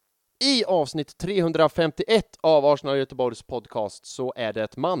I avsnitt 351 av Arsenal Göteborgs podcast så är det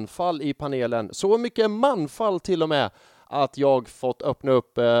ett manfall i panelen. Så mycket manfall till och med att jag fått öppna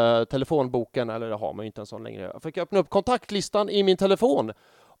upp telefonboken, eller det har man ju inte en sån längre. Jag fick öppna upp kontaktlistan i min telefon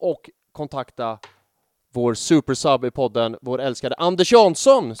och kontakta vår super-sub i podden, vår älskade Anders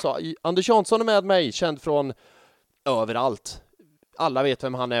Jansson. Så Anders Jansson är med mig, känd från överallt. Alla vet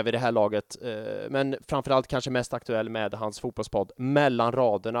vem han är vid det här laget, men framförallt kanske mest aktuell med hans fotbollspodd Mellan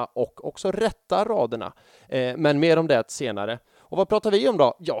raderna och också rätta raderna. Men mer om det senare. Och vad pratar vi om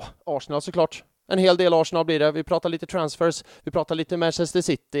då? Ja, Arsenal såklart. En hel del Arsenal blir det. Vi pratar lite transfers, vi pratar lite Manchester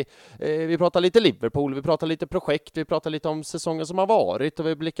City, vi pratar lite Liverpool, vi pratar lite projekt, vi pratar lite om säsongen som har varit och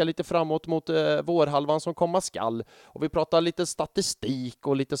vi blickar lite framåt mot vårhalvan som komma skall. Och vi pratar lite statistik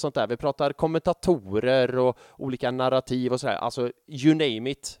och lite sånt där. Vi pratar kommentatorer och olika narrativ och sådär. Alltså, you name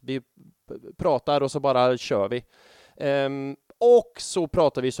it. Vi pratar och så bara kör vi. Och så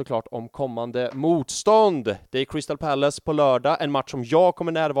pratar vi såklart om kommande motstånd. Det är Crystal Palace på lördag, en match som jag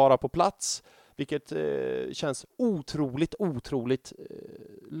kommer närvara på plats. Vilket känns otroligt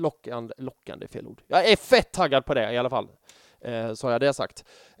lockande fel ord. Jag är fett taggad på det i alla fall. Så har jag det sagt.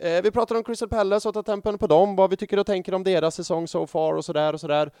 Vi pratar om Crystal Palace och tar tempen på dem. Vad vi tycker och tänker om deras säsong so far och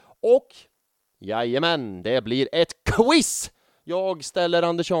sådär. Och jajamän, det blir ett quiz! Jag ställer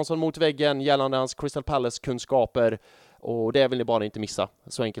Anders Jansson mot väggen gällande hans Crystal Palace-kunskaper. Och det vill ni bara inte missa.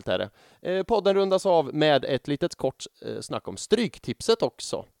 Så enkelt är det. Podden rundas av med ett litet kort snack om stryktipset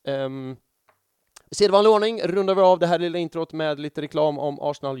också. I sedvanlig ordning rundar vi av det här lilla introt med lite reklam om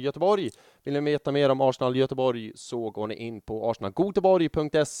Arsenal Göteborg. Vill ni veta mer om Arsenal Göteborg så går ni in på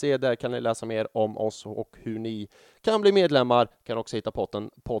arsenalgoteborg.se. Där kan ni läsa mer om oss och hur ni kan bli medlemmar. Kan också hitta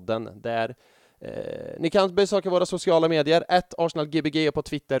podden där. Ni kan besöka våra sociala medier, @ArsenalGBG på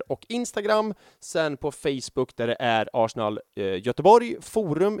Twitter och Instagram. Sen på Facebook där det är Arsenal Göteborg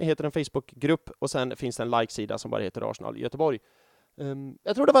Forum heter en Facebookgrupp och sen finns det en like-sida som bara heter Arsenal Göteborg.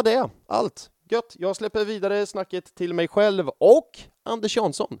 Jag tror det var det. Allt. Gött. Jag släpper vidare snacket till mig själv och Anders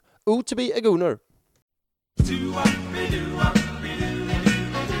Jansson. To be a gooner.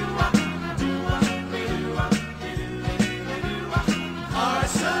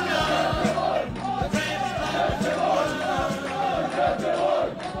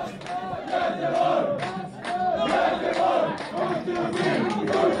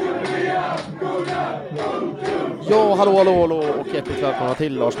 Ja, hallå och hjärtligt välkomna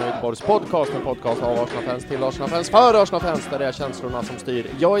till Arsenal Göteborgs Podcast, en podcast av Arsenal-fans till Arsenal-fans för Arsenal-fans, där det är känslorna som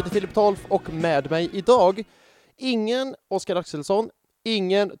styr. Jag heter Filip Tolf och med mig idag ingen Oskar Axelsson,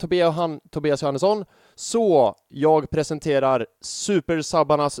 ingen Tobias Johannesson, så jag presenterar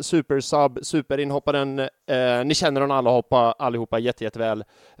supersabbarnas superinhopparen, ni känner honom allihopa jätteväl.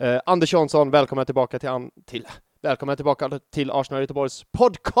 Anders Jansson, välkommen tillbaka till Arsenal Göteborgs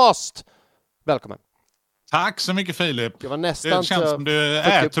Podcast. Välkommen. Tack så mycket Filip. Det var nästan det känns som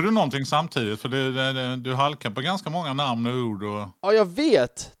äter du någonting samtidigt, för du halkar på ganska många namn och ord. Och... Ja, jag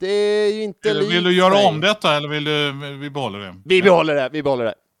vet. Det är ju inte Vill du göra om detta eller vill vi behålla det? Vi behåller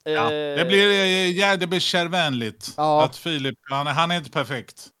det. Ja, det blir kärvänligt. Ja. Att Filip, han är inte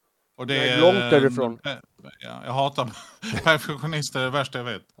perfekt. Och det är långt därifrån. Jag hatar perfektionister, det är det värsta jag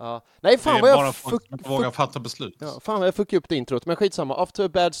vet. Ja. Nej, fan det vad är jag bara folk som inte vågar fatta beslut. Ja, fan vad jag fuckade upp det introt. Men skitsamma, off to a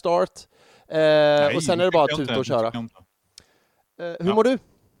bad start. Nej, och sen är det bara tuta och köra. Hur mår du?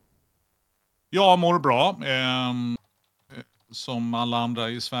 Jag mår bra. Som alla andra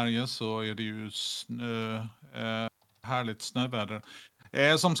i Sverige så är det ju härligt snöväder.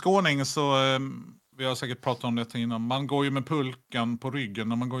 Som skåning så, vi har säkert pratat om det innan, man går ju med pulkan på ryggen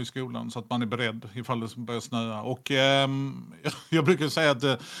när man går i skolan så att man är beredd ifall det börjar snöa. Och jag brukar säga att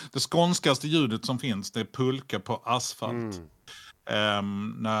det skånskaste ljudet som finns, det är pulka på asfalt.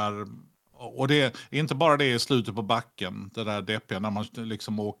 Och det är inte bara det i slutet på backen, det där deppiga när man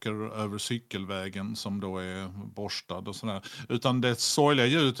liksom åker över cykelvägen som då är borstad och sådär. Utan det sorgliga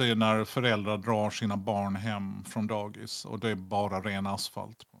ljudet är när föräldrar drar sina barn hem från dagis och det är bara ren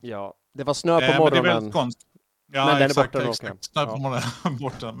asfalt. Ja, det var snö på morgonen. Men det är väldigt konstigt. Ja, men den exakt, är borta. Snö på morgonen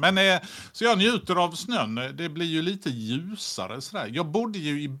borta. Men så jag njuter av snön. Det blir ju lite ljusare sådär. Jag bodde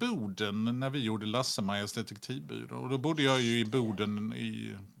ju i Boden när vi gjorde Lasse-Majas detektivbyrå. Och då bodde jag ju i Boden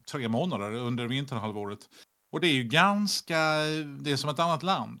i 3 månader under vinterhalvåret. Och det är ju det är som ett annat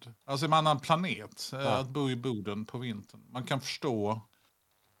land. Alltså en annan planet att bo i Boden på vintern. Man kan förstå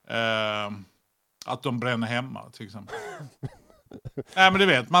att de bränner hemma till exempel. Nej, men du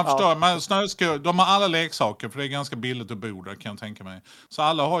vet, man förstår. Snöskotrar, de har alla leksaker, för det är ganska billigt att bo där, kan jag tänka mig. Så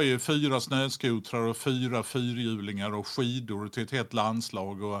alla har ju 4 snöskotrar och 4 fyrhjulingar och skidor till ett helt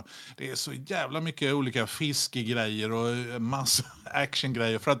landslag. Och det är så jävla mycket olika fiskegrejer och massa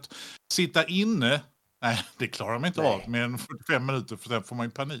actiongrejer. För att sitta inne, nej, det klarar man inte av mer än 45 minuter, för sen får man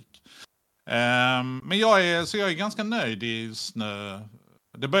ju panik. Men jag är ganska nöjd i snö.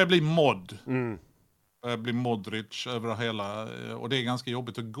 Det börjar bli mod. Blir Modric över hela, och det är ganska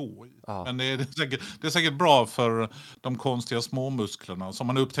jobbigt att gå i. Men det är säkert bra för de konstiga småmusklerna som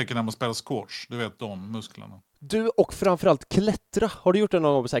man upptäcker när man spelar squash. Du vet, de musklerna. Du, och framförallt klättra. Har du gjort det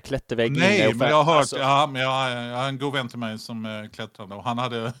någon gång på så här klättervägg? Nej, men jag har hört, men jag har en god vän till mig som klättrade, och han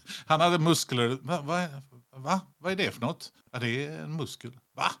hade muskler. Vad är det för något? Ja, det är en muskel.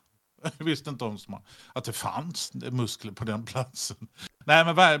 Va? Jag visste inte om att det fanns muskler på den platsen. Nej,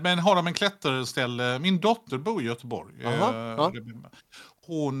 men har de en klätterställe? Min dotter bor i Göteborg.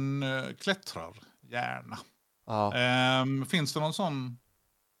 Hon klättrar gärna. Finns det någon sån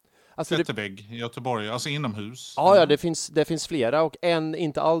klättervägg i Göteborg? Alltså inomhus? Ja, det finns flera, och en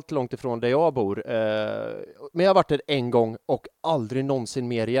inte allt långt ifrån där jag bor. Men jag har varit där en gång och aldrig någonsin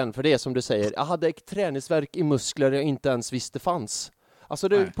mer igen. För det är som du säger, jag hade ett träningsverk i muskler jag inte ens visste fanns. Alltså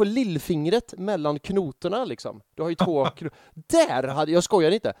det på lillfingret mellan knotorna liksom. Du har ju 2 där hade jag,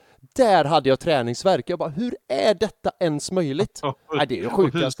 skojar inte. Där hade jag träningsvärk. Jag bara, hur är detta ens möjligt? Nej, det är det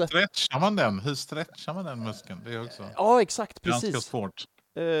sjukaste. Hur stretchar man den muskeln? Det är också. Ja, exakt, precis. Ganska svårt.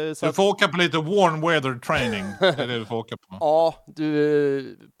 Du får åka på lite warm weather training. Det är det du får åka på. Ja,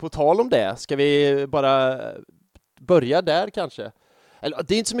 du, på tal om det, ska vi bara börja där kanske? Eller,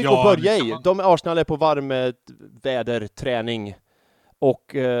 det är inte så mycket att börja i. Arsenal är på varmväderträning.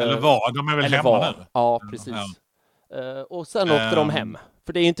 Och, eller var, de är väl hemma nu? Ja, precis. Och sen åkte de hem.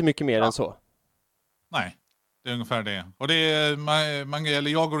 För det är inte mycket mer än så. Nej, det är ungefär det. Och det är,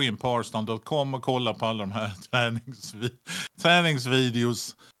 jag går in på Arsenal.com och kollar på alla de här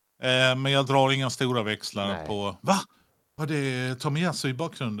träningsvideos. Men jag drar inga stora växlar på... Va? Var det Tomiyasu i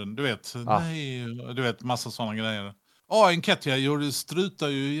bakgrunden? Du vet, nej, du vet, massa sådana grejer. Enketia strutar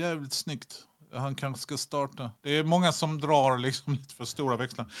ju jävligt snyggt. Han kanske ska starta. Det är många som drar liksom lite för stora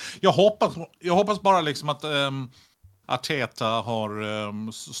växlar. Jag hoppas bara liksom att Arteta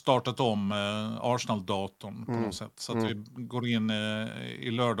har startat om Arsenal-datorn på något sätt. Så att vi går in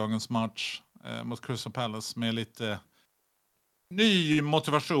i lördagens match mot Crystal Palace med lite ny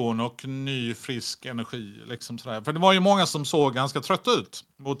motivation och ny frisk energi. Liksom sådär. För det var ju många som såg ganska trött ut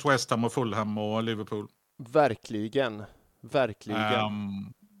mot West Ham och Fulham och Liverpool. Verkligen.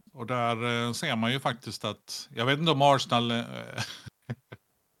 Och där ser man ju faktiskt att, jag vet inte om Arsenal,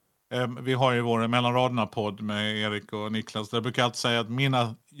 vi har ju vår mellan raderna-podd med Erik och Niklas, där jag brukar alltid säga att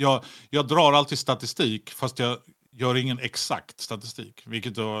jag drar alltid statistik, fast jag gör ingen exakt statistik,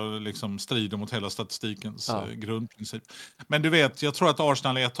 vilket då liksom strider mot hela statistikens grundprincip. Men du vet, jag tror att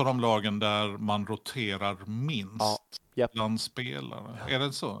Arsenal är ett av de lagen där man roterar minst bland spelare. Är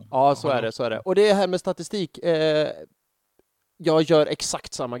det så? Ja, så är det. Och det här med statistik... Jag gör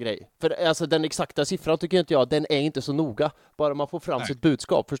exakt samma grej. För alltså, den exakta siffran tycker inte jag, den är inte så noga. Bara man får fram sitt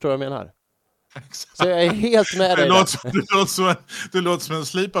budskap, förstår du vad jag menar? Exakt. Så jag är helt med dig. Du låter som en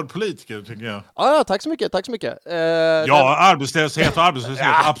slipad politiker, tycker jag. Ja, tack så mycket. Arbetslöshet,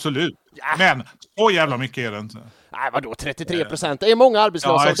 absolut. Ja. Men så jävla mycket är det inte. Nej, vadå, 33%? Det är många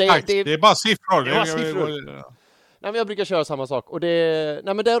arbetslösa. Ja, exakt. Det är bara siffror. Nej, men jag brukar köra samma sak. Och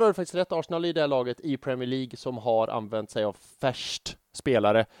men där har du faktiskt rätt. Arsenal i det laget i Premier League som har använt sig av färst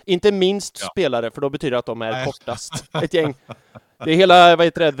spelare. Inte minst spelare, för då betyder det att de är kortast. Ett gäng. Det är hela,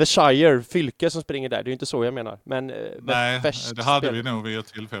 The Shire, fylke som springer där. Det är ju inte så jag menar. Men nej, det hade vi nog vid ett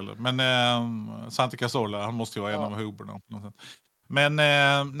tillfälle. Men Santi Cazorla, han måste ju vara en av hoberna på något sätt. Men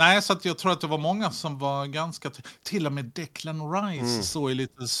nej, så att jag tror att det var många som var ganska... Till och med Declan Rice såg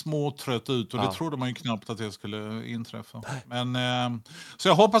lite småtrött ut. Och det trodde man ju knappt att det skulle inträffa. Men, så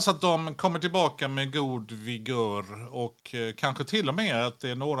jag hoppas att de kommer tillbaka med god vigör. Och kanske till och med att det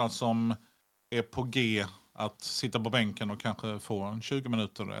är några som är på G att sitta på bänken och kanske få 20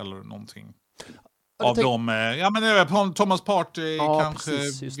 minuter eller någonting. Av dem, men Thomas Partey, kanske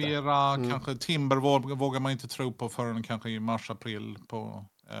Vera, kanske Timber vågar man inte tro på förrän kanske i mars-april.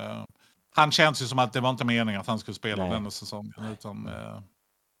 Han känns ju som att det var inte meningen att han skulle spela denna säsongen, utan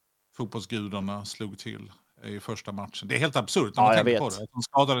fotbollsgudarna slog till i första matchen. Det är helt absurt när man tänker på det. Att de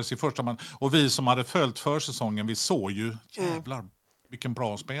skadades i första matchen. Och vi som hade följt försäsongen, vi såg ju, jävlar, vilken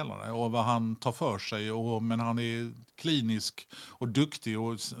bra spelare och vad han tar för sig. Men han är klinisk och duktig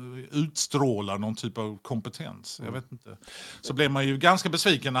och utstrålar någon typ av kompetens. Jag vet inte. Så blev man ju ganska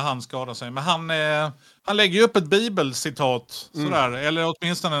besviken när han skadade sig. Men han lägger ju upp ett bibelcitat sådär, eller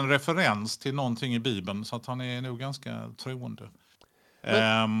åtminstone en referens till någonting i Bibeln. Så att han är nog ganska troende.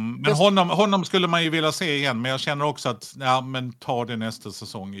 Men honom skulle man ju vilja se igen. Men jag känner också att men ta det nästa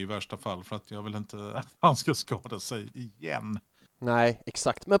säsong i värsta fall. För att jag vill inte att han ska skada sig igen. Nej,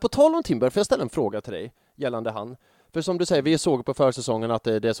 exakt. Men på tal om Timber, får jag ställa en fråga till dig gällande han? För som du säger, vi såg på försäsongen att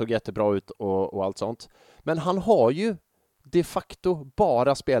det såg jättebra ut och allt sånt. Men han har ju de facto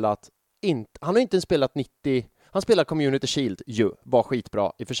bara spelat... han har inte spelat 90... Han spelar Community Shield ju, var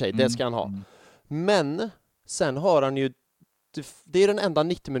skitbra i och för sig, det ska han ha. Men sen har han ju... Det är den enda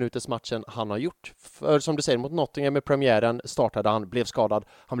 90-minuters matchen han har gjort. För som du säger, mot Nottingham med premiären startade han, blev skadad.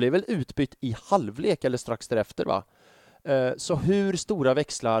 Han blev väl utbytt i halvlek eller strax därefter, va? Så hur stora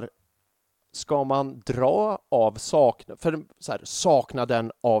växlar ska man dra av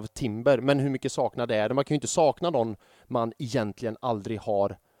saknaden av Timber? Men hur mycket saknad är det? Man kan ju inte sakna någon man egentligen aldrig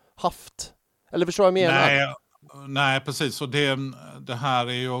har haft. Eller förstår jag menar? Nej, precis. Och det här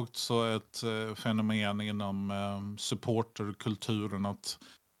är ju också ett fenomen inom supporterkulturen, att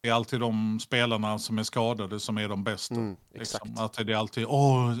det är alltid de spelarna som är skadade som är de bästa. Exakt. Liksom. Att det är alltid,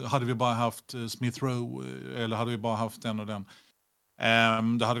 hade vi bara haft Smith Rowe eller hade vi bara haft den och den.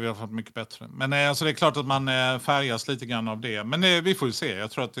 Då hade vi haft mycket bättre. Men alltså det är klart att man färgas lite grann av det. Men vi får ju se.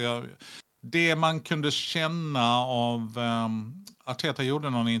 Jag tror att det man kunde känna av... Arteta gjorde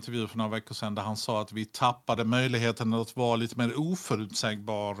någon intervju för några veckor sedan där han sa att vi tappade möjligheten att vara lite mer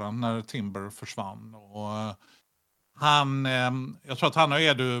oförutsägbara när Timber försvann. Och jag tror att han och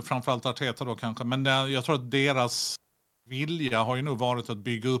Edu, framförallt Arteta då kanske, men jag tror att deras vilja har ju nog varit att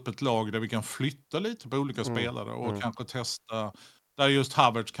bygga upp ett lag där vi kan flytta lite på olika spelare och kanske testa, där just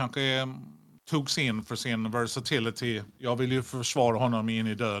Havertz kanske togs in för sin versatility. Jag vill ju försvara honom in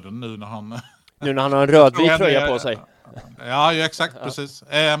i döden nu när han... Nu när han har en rödvit tröja på sig. Ja, exakt, precis.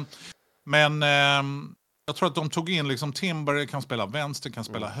 Men jag tror att de tog in liksom Timber, kan spela vänster, kan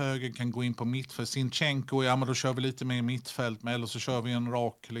spela höger, kan gå in på mittfält. Sinchenko, men då kör vi lite mer mittfält, eller så kör vi en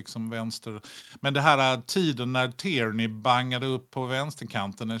rak liksom vänster. Men det här tiden när Tierney bangade upp på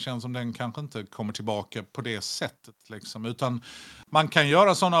vänsterkanten, det känns som den kanske inte kommer tillbaka på det sättet. Liksom. Utan man kan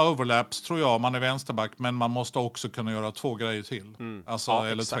göra sådana overlaps, tror jag, man är vänsterback, men man måste också kunna göra 2 grejer till. Alltså,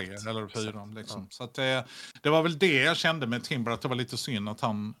 eller exakt. 3 eller 4. Liksom. Så att det var väl det jag kände med Timber, att det var lite synd att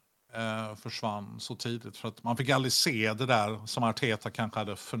han försvann så tidigt, för att man fick aldrig se det där som Arteta kanske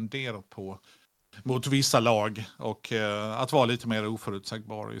hade funderat på mot vissa lag, och att vara lite mer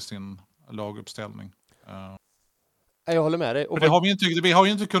oförutsägbar i sin laguppställning. Jag håller med dig. Och vi har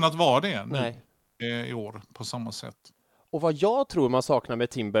ju inte kunnat vara det nu, i år på samma sätt. Och vad jag tror man saknar med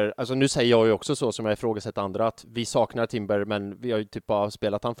Timber, alltså nu säger jag ju också så som jag ifrågasätter andra, att vi saknar Timber, men vi har ju typ bara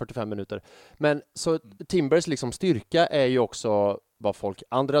spelat han 45 minuter. Men så Timbers liksom styrka är ju också vad folk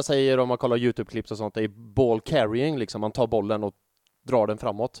andra säger, om man kollar YouTube-klipp och sånt, det är ball carrying, liksom man tar bollen och drar den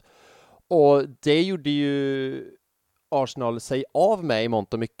framåt. Och det gjorde ju Arsenal sig av med i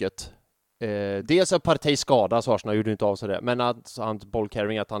mångt och mycket. Dels att Partey skadas, Arsenal gjorde inte av sig det, men att han ball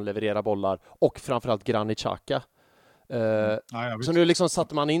carrying, att han levererar bollar, och framförallt Granit Xhaka. Så nu liksom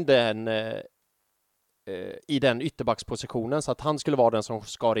satte man in den i den ytterbackspositionen, så att han skulle vara den som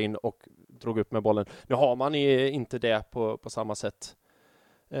skar in och drog upp med bollen. Nu har man inte det på samma sätt.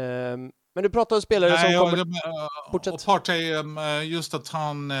 Men du pratar om spelare som kommer... Och Partey, just att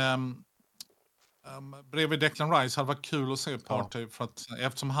han bredvid Declan Rice hade varit kul att se Partey, för att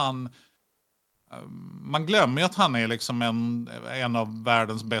eftersom han... Man glömmer ju att han är liksom en av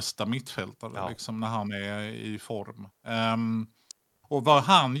världens bästa mittfältare liksom, när han är i form. Och vad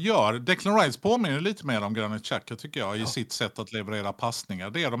han gör, Declan Rice påminner lite mer om Granit Xhaka, tycker jag, i sitt sätt att leverera passningar.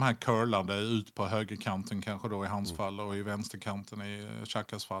 Det är de här curlande ut på högerkanten kanske då i hans fall, och i vänsterkanten i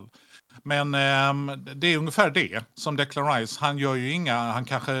Xhakas fall. Men det är ungefär det som Declan Rice. Han gör ju han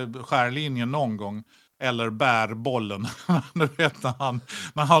kanske skär linjen någon gång, eller bär bollen. Nu vet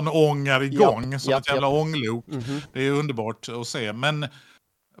när han ångar igång som ett jävla ånglok. Det är underbart att se. Men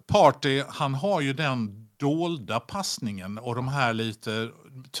Partey, han har ju den dolda passningen och de här lite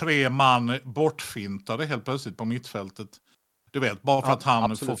 3 man bortfintade helt plötsligt på mittfältet. Du vet, bara för att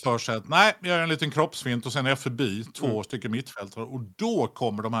han får för sig att nej, jag gör en liten kroppsfint och sen är förbi 2 stycken mittfältare, och då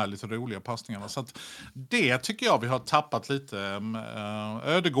kommer de här lite roliga passningarna. Så att det tycker jag vi har tappat lite.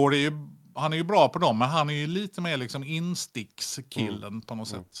 Ödegård han är ju bra på dem, men han är ju lite mer liksom instickskillen på något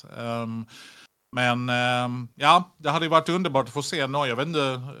sätt. Men ja, det hade varit underbart att få se någon. Jag vet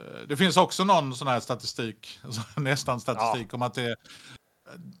inte, det finns också någon sån här statistik, nästan statistik, om att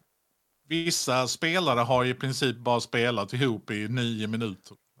vissa spelare har i princip bara spelat ihop i 9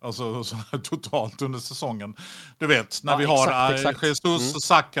 minuter. Alltså så totalt under säsongen. Du vet, när vi har exakt. Jesus,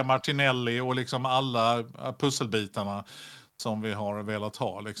 Saka, Martinelli och liksom alla pusselbitarna som vi har velat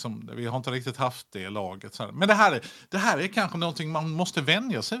ha. Liksom, vi har inte riktigt haft det laget. Men det här är kanske någonting man måste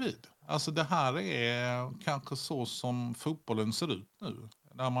vänja sig vid. Alltså det här är kanske så som fotbollen ser ut nu.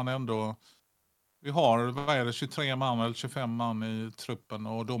 Där man ändå... Vi har, 23 man eller 25 man i truppen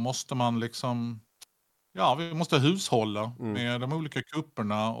och då måste man liksom... Ja, vi måste hushålla med de olika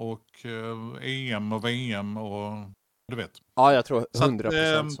kupperna och EM och VM och du vet. Ja, jag tror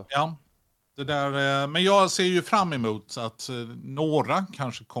 100% så. Ja, det där, men jag ser ju fram emot att några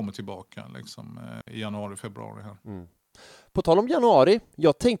kanske kommer tillbaka liksom, i januari, februari här. På tal om januari,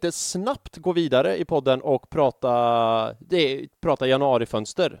 jag tänkte snabbt gå vidare i podden och prata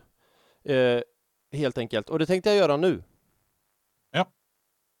januarifönster. Helt enkelt. Och det tänkte jag göra nu. Ja.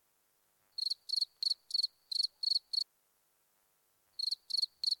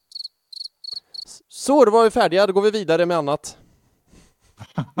 Så, då var vi färdiga. Då går vi vidare med annat.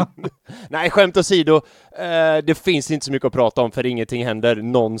 Nej, skämt åsido. Det finns inte så mycket att prata om för ingenting händer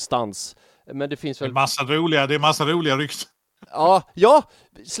någonstans. Men det finns väl... Det är massa roliga rykten. Ja,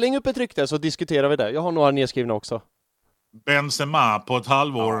 släng upp ett rykte så diskuterar vi det. Jag har några nedskrivna också. Benzema på ett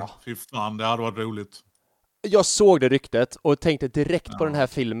halvår. Fy fan, det hade varit roligt. Jag såg det ryktet och tänkte direkt på den här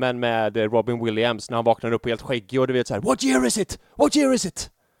filmen med Robin Williams när han vaknar upp helt skäggig och du vet så här: What year is it? What year is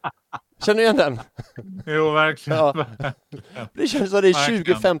it? Känner du igen den? Jo, verkligen. Ja. Det känns som det är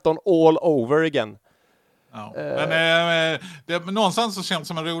 2015 all over again. Ja. Men någonstans så känns det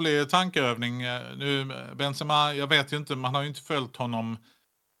som en rolig tankeövning. Nu, Benzema, jag vet ju inte, man har ju inte följt honom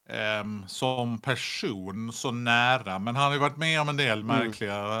som person så nära. Men han har ju varit med om en del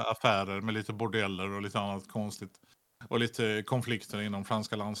märkliga affärer med lite bordeller och lite annat konstigt. Och lite konflikter inom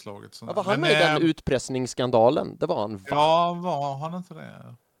franska landslaget. Ja, var han med i den utpressningsskandalen? Det var han, va? Ja, var han inte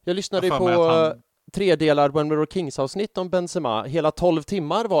det? Jag lyssnade på 3-delar When We Were Kings-avsnitt om Benzema. Hela 12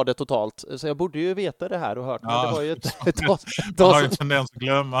 timmar var det totalt. Så jag borde ju veta det här och hört. Men det var ju han har ju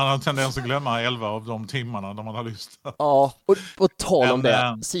tendens att glömma 11 av de timmarna de man har lyssnat. Ja, och tal om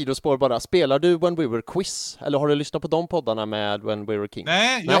det. Sidospår bara. Spelar du When We Were Quiz? Eller har du lyssnat på de poddarna med When We Were Kings?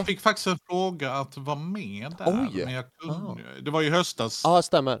 Nej, jag fick faktiskt en fråga att vara med där. Oj! Men det var ju höstas. Ja,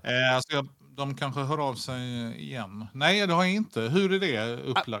 stämmer. Så de kanske hör av sig igen. Nej, det har jag inte. Hur är det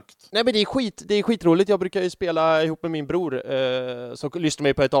upplagt? Nej, men det är skitroligt. Jag brukar ju spela ihop med min bror. Så lyssnar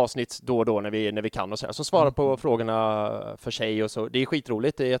vi på ett avsnitt då och då när vi kan och så här. Så svarar på frågorna för sig och så. Det är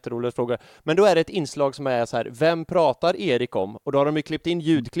skitroligt. Det är jätteroliga frågor. Men då är det ett inslag som är så här: vem pratar Erik om? Och då har de ju klippt in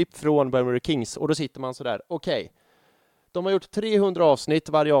ljudklipp från When We Were Kings. Och då sitter man så där: okej. De har gjort 300 avsnitt.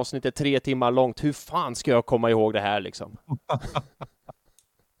 Varje avsnitt är 3 timmar långt. Hur fan ska jag komma ihåg det här liksom?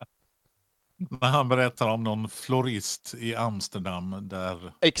 När han berättar om någon florist i Amsterdam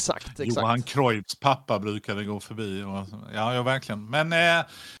där exakt. Johan Cruyffs pappa brukade gå förbi. Ja, verkligen. Men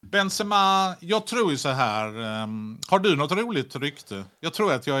Benzema, jag tror ju så här. Har du något roligt rykte? Jag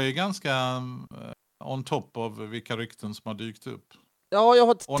tror att jag är ganska on top av vilka rykten som har dykt upp. Ja, jag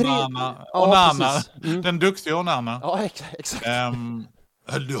har 3... Onana, den duktiga Onana. Ja, exakt.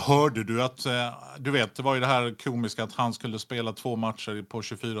 Hörde du att, du vet, det var ju det här komiska att han skulle spela 2 matcher på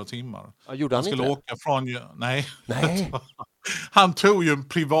 24 timmar. Ja, gjorde han skulle inte? Åka från... Nej. Han tog ju en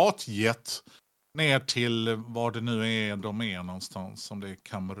privatjet ner till var det nu är de är någonstans, om det är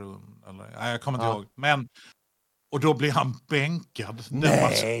Kamerun eller... Nej, jag kommer inte ihåg. Men... Och då blir han bänkad.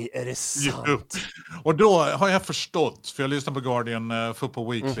 Nej, är det sant? Och då har jag förstått, för jag lyssnade på Guardian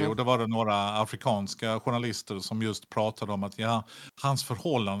Football Weekly och då var det några afrikanska journalister som just pratade om att hans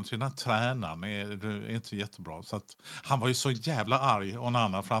förhållande till den här tränaren är inte jättebra. Så att han var ju så jävla arg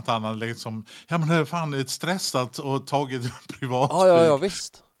Onana för att han hade liksom, men det är fan stressat och tagit privat. Ja,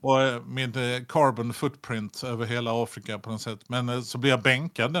 visst. Och med carbon footprint över hela Afrika på något sätt. Men så blir jag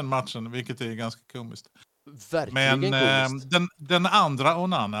bänkad den matchen, vilket är ganska komiskt. Verkligen. Men den andra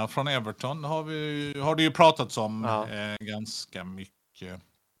Onana från Everton har det ju pratats om ganska mycket.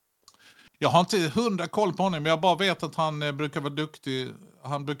 Jag har inte 100 koll på honom, men jag bara vet att han brukar vara duktig.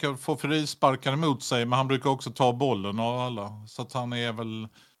 Han brukar få frisparkar emot sig, men han brukar också ta bollen av alla. Så att han är väl...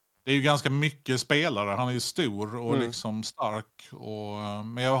 Det är ju ganska mycket spelare. Han är ju stor och liksom stark.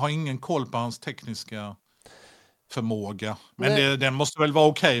 Men jag har ingen koll på hans tekniska förmåga. Men den måste väl vara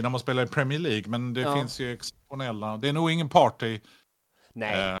okej när man spelar i Premier League. Men det finns ju exceptionella. Det är nog ingen party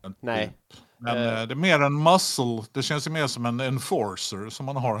Nej. Men det är mer en muscle. Det känns ju mer som en enforcer som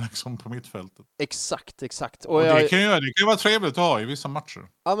man har liksom på mittfältet. Exakt. Och det kan ju vara trevligt att ha i vissa matcher.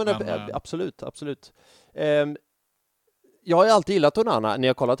 Ja, men absolut. Jag har alltid gillat Onana när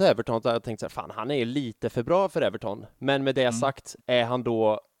jag kollat på Everton och jag tänkt så här, fan, han är lite för bra för Everton. Men med det sagt, är han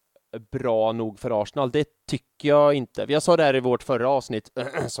då bra nog för Arsenal? Det tycker jag inte. Jag sa det här i vårt förra avsnitt,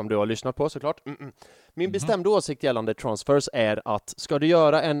 som du har lyssnat på såklart. Min bestämda åsikt gällande transfers är att ska du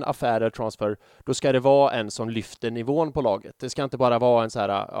göra en affär eller transfer, då ska det vara en som lyfter nivån på laget. Det ska inte bara vara en så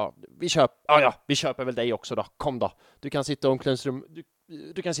här, vi köper väl dig också då, kom då. Du kan sitta i omklädningsrum,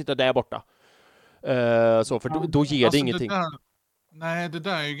 du kan sitta där borta. Så, för då ger det ingenting. Det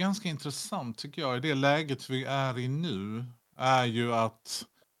där är ju ganska intressant tycker jag. I det läget vi är i nu är ju att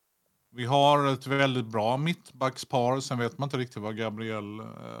vi har ett väldigt bra mittbackspar. Sen vet man inte riktigt vad Gabriel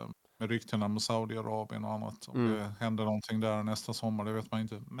med ryktena med Saudiarabien och annat. Om det händer någonting där nästa sommar, det vet man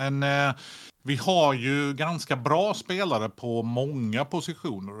inte. Men vi har ju ganska bra spelare på många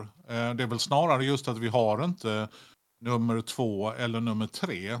positioner. Det är väl snarare just att vi har inte nummer 2 eller nummer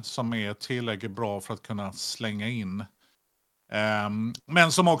 3 som är tillräckligt bra för att kunna slänga in.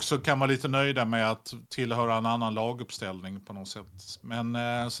 Men som också kan vara lite nöjda med att tillhöra en annan laguppställning på något sätt. Men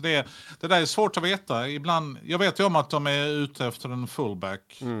så det där är svårt att veta. Ibland, jag vet ju om att de är ute efter en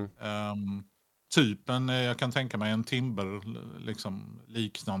fullback. Typen, jag kan tänka mig en Timber liksom,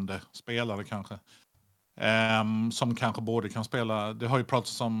 liknande spelare kanske. Som kanske både kan spela, det har ju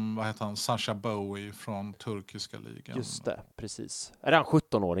pratats om, vad heter han, Sasha Bowie från turkiska ligan. Just det, precis. Är han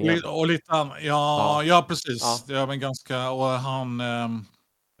 17-åring? Och lite ja, precis. Det är väl ganska, och han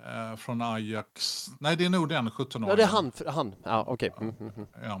från Ajax. Nej, det är nog den 17-åringen. Ja, det är han. Ja, okej.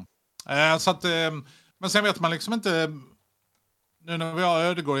 Ja. Så att, men sen vet man liksom inte, nu när vi har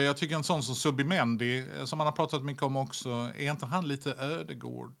Ödegård, jag tycker en sån som Subimendi, som man har pratat mycket om också, är inte han lite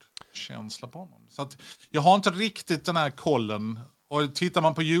Ödegård-känsla på honom? Så att jag har inte riktigt den här kollen. Och tittar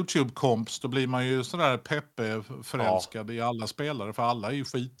man på YouTube-komps, då blir man ju sådär Peppe-förälskad i alla spelare, för alla är ju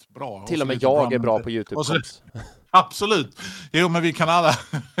skitbra. Till och med jag är bra på YouTube-komps. Absolut. Jo, men vi kan alla.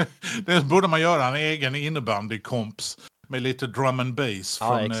 Det borde man göra, en egen innebandy-komps med lite drum and bass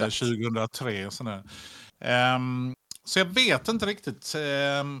från 2003. Sådär. Så jag vet inte riktigt.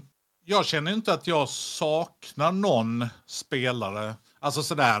 Jag känner inte att jag saknar någon spelare. Alltså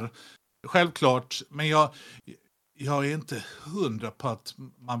sådär. Självklart. Men jag är inte 100 på att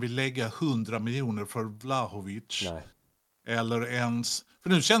man vill lägga 100 miljoner för Vlahovic. Nej. Eller ens. För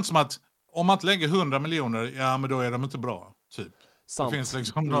nu känns det som att om man inte lägger 100 miljoner, ja men då är de inte bra. Typ. Sant. Det finns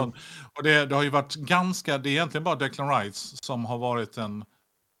liksom någon. Och det har ju varit ganska. Det är egentligen bara Declan Rice som har varit en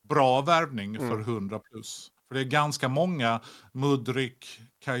bra värvning för 100 plus. För det är ganska många, Mudryk,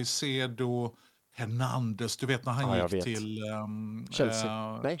 Caicedo, Hernandez, du vet när han gick till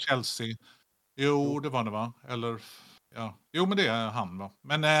Chelsea. Jo, det var det va? Eller, ja. Jo, men det är han va?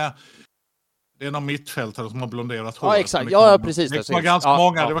 Men det är någon mittfältare som har blonderat hår. Ja, exakt. Ja, precis. Det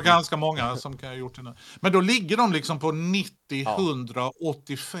var ganska många som kan ha gjort det nu. Men då ligger de liksom på 90, 100,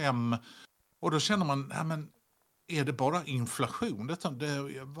 85. Och då känner man, ja men är det bara inflation?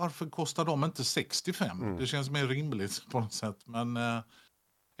 Varför kostar de inte 65? Det känns mer rimligt på något sätt. Men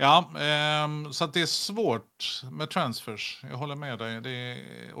så att det är svårt med transfers. Jag håller med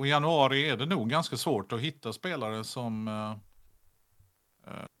dig. Och i januari är det nog ganska svårt att hitta spelare som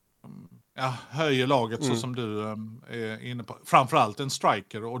höjer laget så som du är inne på. Framförallt en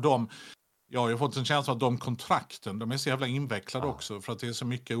striker. Och jag har ju fått en känsla att de kontrakten, de är så jävla invecklade också. För att det är så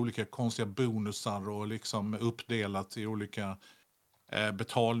mycket olika konstiga bonusar och liksom uppdelat i olika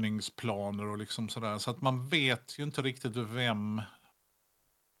betalningsplaner och liksom sådär. Så att man vet ju inte riktigt vem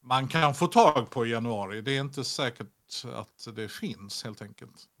man kan få tag på i januari. Det är inte säkert att det finns helt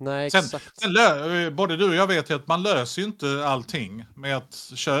enkelt. Nej, exakt. Sen både du och jag vet ju att man löser ju inte allting med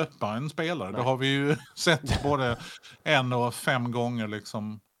att köpa en spelare. Nej. Det har vi ju sett både 1 och 5 gånger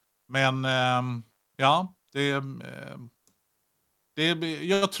liksom. Men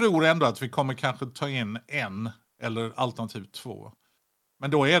jag tror ändå att vi kommer kanske ta in 1 eller alternativ 2.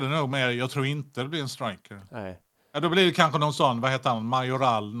 Men då är det nog mer, jag tror inte det blir en striker. Nej. Ja, då blir det kanske någon sån, vad heter han,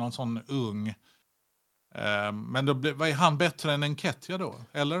 Majoral, någon sån ung. Men då vad är han bättre än Nketiah då?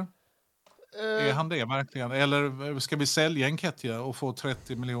 Eller? Är han det verkligen? Eller ska vi sälja Nketiah och få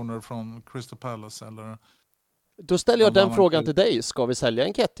 30 miljoner från Crystal Palace? Eller? Då ställer jag den frågan till dig. Ska vi sälja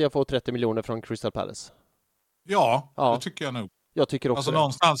Nketiah och få 30 miljoner från Crystal Palace? Ja, det tycker jag nog. Jag tycker också alltså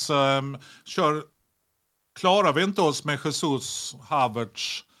någonstans klarar vi inte oss med Jesus,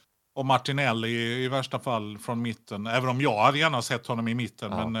 Havertz Och Martinelli i värsta fall från mitten. Även om jag hade gärna sett honom i mitten.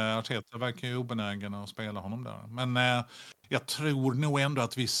 Men Arteta verkar ju obenägen att spela honom där. Men jag tror nog ändå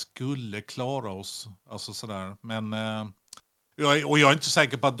att vi skulle klara oss. Alltså sådär. Men jag är inte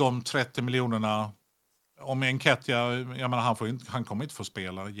säker på att de 30 miljonerna... Om Enketia, jag menar, han kommer inte få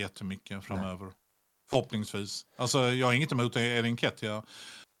spela jättemycket framöver. Nej. Förhoppningsvis. Alltså jag har inget emot Enketia.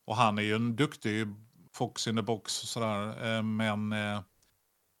 Och han är ju en duktig fox in the box. Sådär. Men...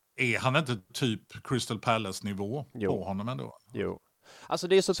 är han inte typ Crystal Palace-nivå på honom ändå? Jo. Alltså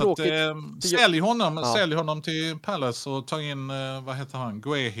det är så tråkigt. Sälj honom till Palace och ta in, vad heter han?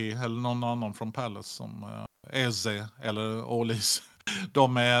 Guehi eller någon annan från Palace som Eze eller Olis.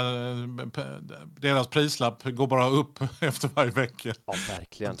 Deras prislapp går bara upp efter varje vecka. Ja,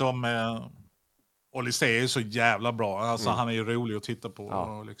 verkligen. Olis är så jävla bra. Alltså han är ju rolig att titta på.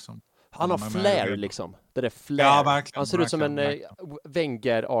 Ja. Och liksom. Han har flair liksom. Det är flair. Ja, verkligen. Han ser ut som en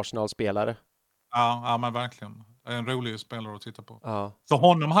Wenger Arsenal-spelare. Ja, men verkligen. En rolig spelare att titta på. Ja. Så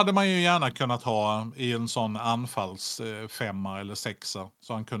honom hade man ju gärna kunnat ha i en sån anfalls 5:a eller 6:a.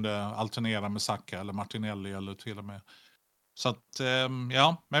 Så han kunde alternera med Saka eller Martinelli eller till och med. Så att,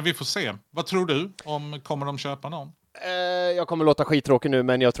 men vi får se. Vad tror du? Kommer de köpa någon? Jag kommer låta skittråkig nu,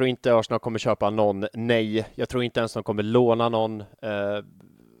 men jag tror inte Arsenal kommer köpa någon. Nej, jag tror inte ens de kommer låna någon.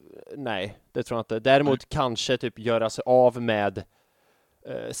 Nej, det tror jag inte. Däremot kanske typ göra sig av med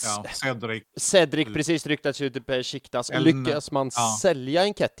Cedric precis ryktats ut på Besiktas. Lyckas man sälja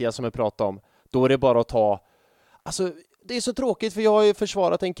Enketia som jag pratade om, då är det bara att ta... Alltså, det är så tråkigt för jag har ju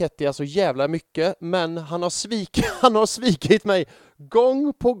försvarat Enketia så jävla mycket, men han har svikit mig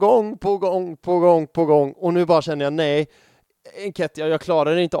gång på gång och nu bara känner jag nej, Enketia, jag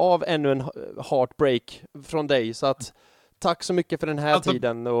klarar inte av ännu en heartbreak från dig, så att tack så mycket för den här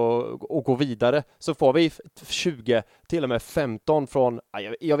tiden och gå vidare. Så får vi 20, till och med 15 från,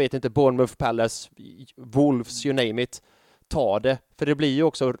 jag vet inte, Bournemouth, Palace, Wolves, you name it. Ta det, för det blir ju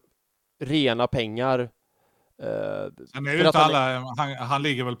också rena pengar. Sen är ju inte han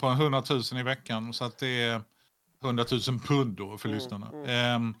ligger väl på 100 000 i veckan, så att det är 100 000 pund då för lyssnarna.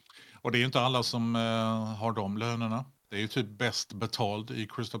 Och det är ju inte alla som har de lönerna. Det är ju typ bäst betald i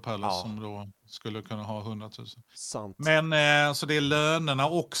Crystal Palace som då skulle kunna ha 100 000. Sant. Men så det är lönerna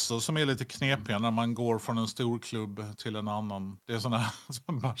också som är lite knepiga när man går från en stor klubb till en annan. Det är sådana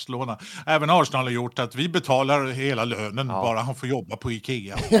som Barcelona. Även Arsenal har gjort att vi betalar hela lönen, bara han får jobba på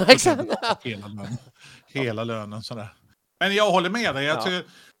Ikea. Hela lönen sådär. Men jag håller med dig.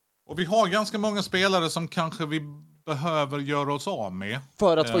 Och vi har ganska många spelare som kanske vi behöver göra oss av med.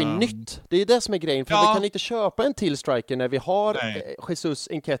 För att få in nytt. Det är det som är grejen. För vi kan inte köpa en till striker när vi har Jesus,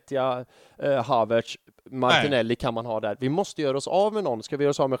 Enketia, Havertz, Martinelli kan man ha där. Vi måste göra oss av med någon. Ska vi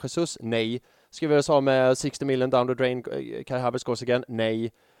göra oss av med Jesus? Nej. Ska vi göra oss av med 60 million down the drain, Kai Havertz goes again?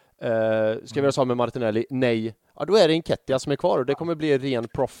 Nej. Ska vi göra oss av med Martinelli? Nej. Ja, då är det Enketia som är kvar och det kommer bli ren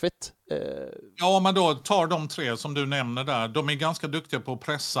profit. Ja, men då tar de tre som du nämner där. De är ganska duktiga på att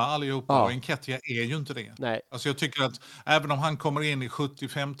pressa allihopa och Enketia är ju inte det. Nej. Alltså jag tycker att även om han kommer in i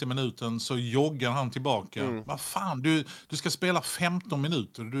 70-50 minuten så joggar han tillbaka. Vad fan, du ska spela 15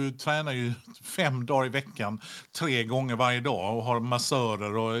 minuter. Du tränar ju 5 dagar i veckan, 3 gånger varje dag och har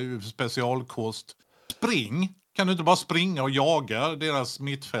massörer och specialkost. Spring! Kan du inte bara springa och jaga deras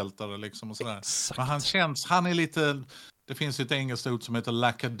mittfältare liksom och sådär. Exakt. Men han är lite, det finns ett engelskt ord som heter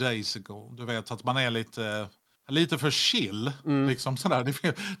lackadaisical. Du vet att man är lite för chill liksom sådär.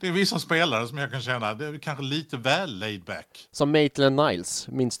 Det är vissa spelare som jag kan känna, det är kanske lite väl laid back. Som Maitland-Niles,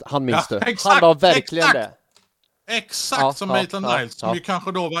 han minns du. Han var verkligen det. Exakt som Maitland-Niles, som ju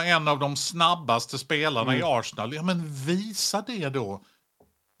kanske då var en av de snabbaste spelarna i Arsenal. Ja, men visa det då.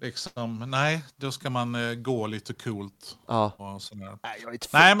 Liksom, nej, då ska man gå lite coolt. Och sådär.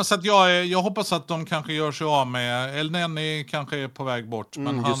 Nej, men så att jag hoppas att de kanske gör sig av med El Neni, kanske är på väg bort.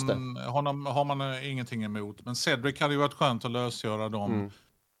 Men honom har man ingenting emot. Men Cedric hade ju varit skönt att lösgöra de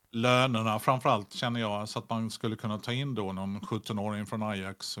lönerna. Framförallt känner jag så att man skulle kunna ta in då någon 17-åring från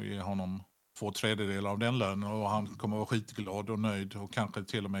Ajax och ge honom 2/3 av den lönen. Och han kommer vara skitglad och nöjd och kanske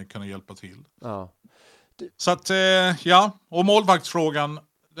till och med kunna hjälpa till. Så att, och målvaktsfrågan.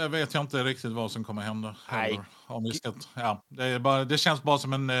 Det vet jag inte riktigt vad som kommer hända. Om vi ska, det känns bara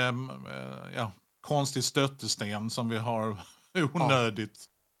som en konstig stöttesten som vi har onödigt.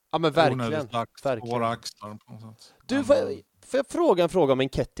 Ja, men verkligen. Lagt på våra axlar. Du, får jag fråga en fråga om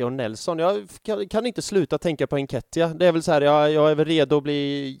Enketia och Nelson? Jag kan inte sluta tänka på Enketia. Det är väl så här, jag är väl redo att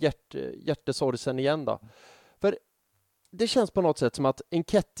bli hjärtesorgsen igen då. För det känns på något sätt som att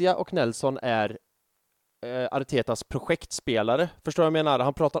Enketia och Nelson är Artetas projektspelare. Förstår jag menar?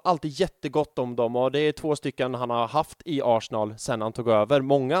 Han pratar alltid jättegott om dem och det är 2 stycken han har haft i Arsenal sedan han tog över.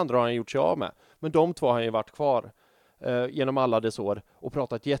 Många andra har han gjort sig av med. Men de 2 har han ju varit kvar genom alla dess år och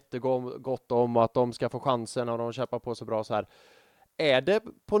pratat jättegott om att de ska få chansen och de kämpar på så bra så här. Är det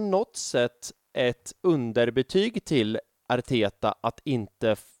på något sätt ett underbetyg till Arteta att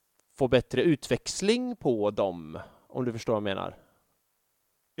inte få bättre utväxling på dem? Om du förstår vad jag menar.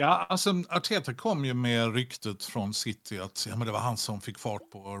 Ja, alltså Arteta kom ju med ryktet från City att men det var han som fick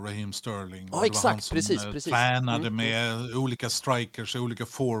fart på Raheem Sterling. Ja, det exakt, var han som precis. tränade med olika strikers, olika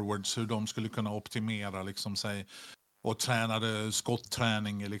forwards, hur de skulle kunna optimera liksom sig. Och tränade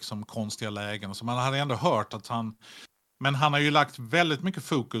skottträning i liksom konstiga lägen. Så man hade ändå hört att men han har ju lagt väldigt mycket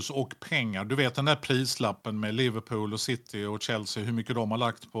fokus och pengar. Du vet den där prislappen med Liverpool och City och Chelsea, hur mycket de har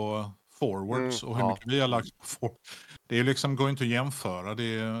lagt på forwards och hur mycket vi har lagt på forwards. Det är liksom, går inte att jämföra.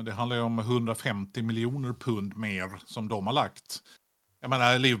 Det handlar ju om 150 miljoner pund mer som de har lagt. Jag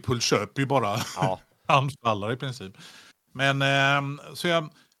menar, Liverpool köper ju bara anfallare i princip. Men så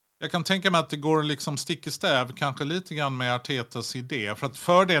jag kan tänka mig att det går liksom stick i stäv kanske lite grann med Artetas idé. För att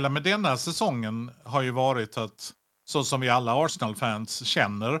fördelen med denna säsongen har ju varit att, så som vi alla Arsenal-fans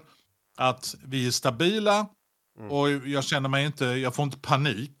känner, att vi är stabila och jag får inte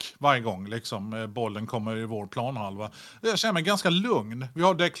panik varje gång liksom, bollen kommer i vår planhalva. Jag känner mig ganska lugn. Vi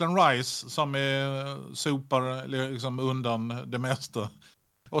har Declan Rice som sopar liksom undan det mesta.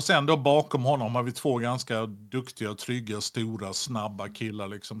 Och sen då bakom honom har vi 2 ganska duktiga, trygga, stora, snabba killar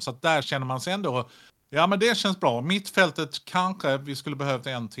liksom. Så att där känner man sig ändå, ja men det känns bra. Mittfältet kanske vi skulle behövt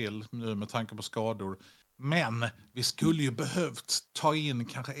en till nu med tanke på skador. Men vi skulle ju behövt ta in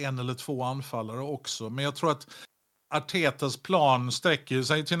kanske 1 eller 2 anfallare också. Men jag tror att Artetas plan sträcker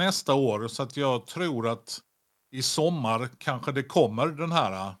sig till nästa år. Så att jag tror att i sommar kanske det kommer den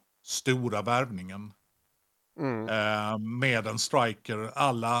här stora värvningen. Med en striker.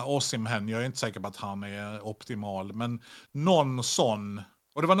 Alla Osimhen, jag är inte säker på att han är optimal. Men någon sån.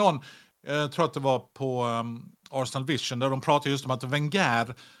 Och det var någon, jag tror att det var på Arsenal Vision, där de pratade just om att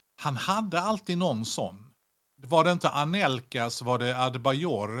Wenger, han hade alltid någon sån. Var det inte Anelka så var det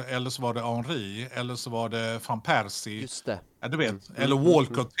Adebayor, eller så var det Henry, eller så var det Van Persie. Just det. Ja, du vet. Eller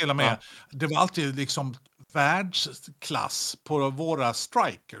Walcott till och med. Ja. Det var alltid liksom världsklass på våra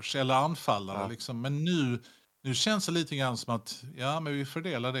strikers eller anfallare. Ja. Liksom. Men nu känns det lite grann som att men vi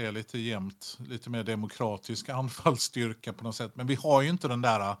fördelar det lite jämnt. Lite mer demokratisk anfallsstyrka på något sätt. Men vi har ju inte den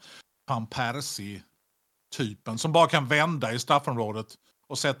där Van Persie-typen som bara kan vända i straffområdet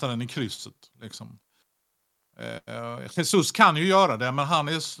och sätta den i krysset. Liksom. Jesus kan ju göra det, men han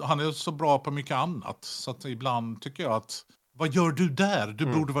är så bra på mycket annat. Så att ibland tycker jag att, vad gör du där? Du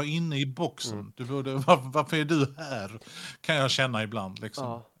borde vara inne i boxen. Du borde, varför är du här? Kan jag känna ibland.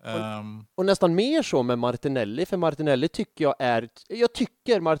 Liksom. Ja. Och nästan mer så med Martinelli. För Martinelli jag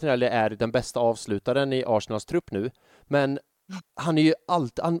tycker Martinelli är den bästa avslutaren i Arsenals trupp nu. Men han är ju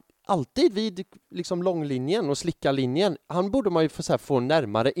alltid vid liksom långlinjen och slickarlinjen. Han borde man ju få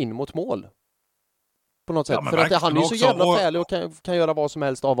närmare in mot mål. På något sätt. För att han är ju så jävla färlig och kan göra vad som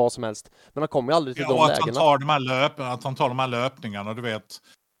helst av vad som helst. Men han kommer ju aldrig till de lägena. Att han tar de här löpningarna, du vet.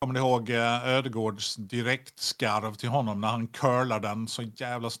 Kommer ni ihåg Ödegårds direktskarv till honom när han curlar den så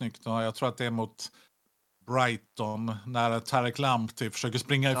jävla snyggt. Jag tror att det är mot Brighton när Tarek Lamptey försöker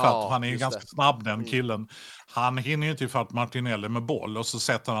springa ifatt. Han är ju ganska snabb den killen. Han hinner ju inte ifatt Martinelli med boll och så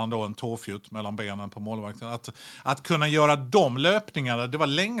sätter han då en tåfjutt mellan benen på målvakten. Att kunna göra de löpningarna, det var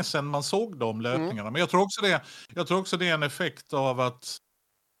länge sedan man såg de löpningarna. Men jag tror också det är en effekt av att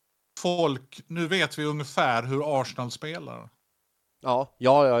nu vet vi ungefär hur Arsenal spelar. Ja.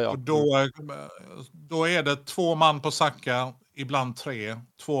 Och då är det 2 man på Saka, ibland 3.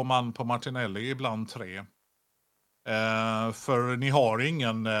 2 man på Martinelli, ibland 3. För ni har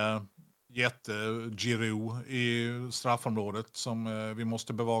ingen jätte-Giroud i straffområdet som vi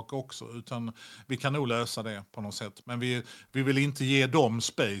måste bevaka också. Utan vi kan nog lösa det på något sätt. Men vi vill inte ge dem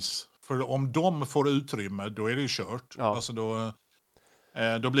space. För om de får utrymme, då är det ju kört. Ja. Alltså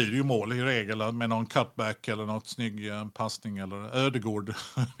då blir det ju mål i regel med någon cutback eller något snygg passning eller Ödegård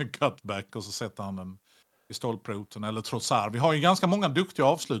cutback och så sätter han den i stolproten eller Trossard. Vi har ju ganska många duktiga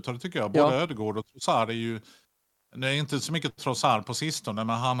avslutare tycker jag. Både Ödegård och Trossard är ju, det är inte så mycket Trossard på sistone,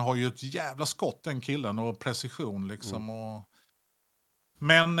 men han har ju ett jävla skott den killen och precision liksom.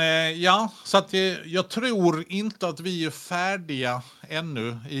 Men så att jag tror inte att vi är färdiga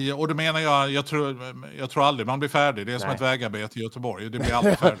ännu. Och det menar jag tror aldrig man blir färdig. Det är som ett vägarbete i Göteborg. Det blir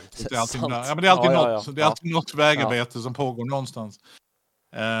aldrig färdigt. Det är alltid något vägarbete som pågår någonstans.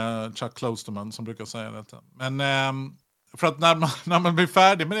 Chuck Klosterman som brukar säga detta. Men för att när man blir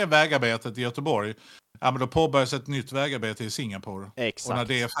färdig med det vägarbetet i Göteborg, Ja, men då påbörjas ett nytt vägarbete i Singapore. Exakt. Och när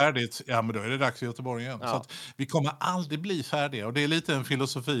det är färdigt, ja men då är det dags i Göteborg igen. Ja. Så att vi kommer aldrig bli färdiga. Och det är lite en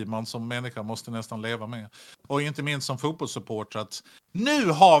filosofi man som människa måste nästan leva med. Och inte minst som fotbollssupporter att nu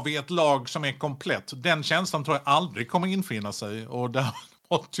har vi ett lag som är komplett. Den känslan tror jag aldrig kommer infinna sig.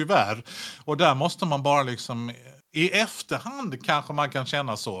 Och tyvärr. Och där måste man bara liksom... I efterhand kanske man kan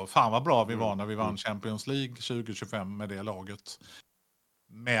känna så. Fan vad bra vi var när vi vann Champions League 2025 med det laget.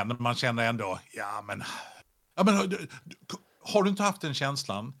 Men man känner ändå, ja men har du inte haft den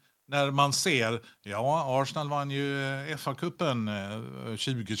känslan när man ser, ja Arsenal vann ju FA-cupen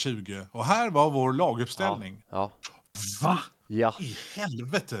 2020 och här var vår laguppställning. Ja. Va? Ja. I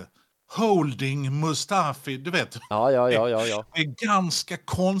helvete. Holding, Mustafi, du vet. Ja. Det är ganska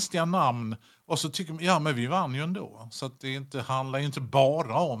konstiga namn. Och så tycker man, ja men vi vann ju ändå. Så att det handlar ju inte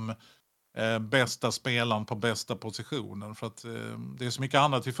bara om bästa spelaren på bästa positionen. För att det är så mycket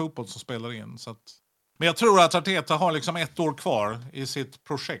annat i fotboll som spelar in. Så att, men jag tror att Arteta har liksom 1 år kvar i sitt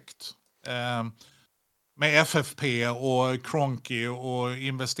projekt. Med FFP och Kroenke och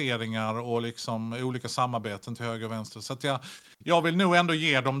investeringar och liksom olika samarbeten till höger och vänster. Så att jag vill nog ändå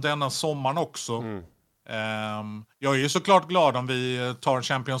ge dem denna sommaren också. Jag är ju såklart glad om vi tar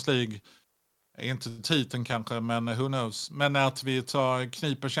Champions League. Inte titeln kanske, men who knows. Men att vi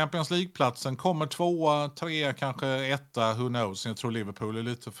kniper Champions League-platsen, kommer 2, 3, kanske 1, who knows. Jag tror Liverpool är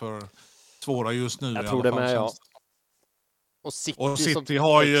lite för svåra just nu. Jag tror det med, ja. Och City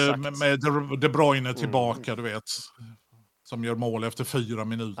har ju med De Bruyne tillbaka, du vet. Som gör mål efter 4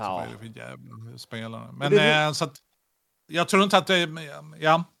 minuter. Ja. Vad är det för jävla spelare? Men så att, jag tror inte att det...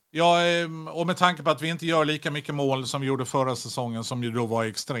 Ja. Och med tanke på att vi inte gör lika mycket mål som vi gjorde förra säsongen, som ju då var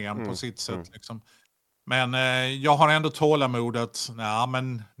extrem på sitt sätt. Liksom. Men jag har ändå tålamodet.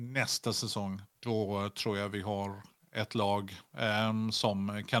 Men nästa säsong, då tror jag vi har ett lag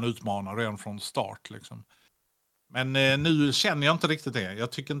som kan utmana redan från start. Liksom. Men nu känner jag inte riktigt det.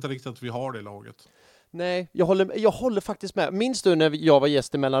 Jag tycker inte riktigt att vi har det laget. Nej, jag håller faktiskt med. Minns du när jag var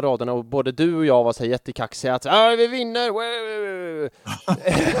gäst mellan raderna och både du och jag var så jättekaxiga att vi vinner!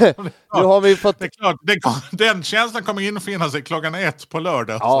 Nu har vi fått... Det är klart, den känslan kommer infinna sig 1:00 på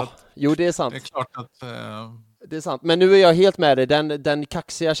lördag. Ja, jo det är sant. Det är klart att... Det är sant, men nu är jag helt med dig. Den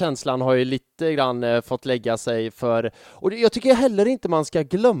kaxiga känslan har ju lite grann fått lägga sig för... Och jag tycker heller inte man ska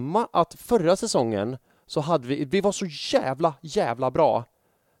glömma att förra säsongen så hade vi var så jävla bra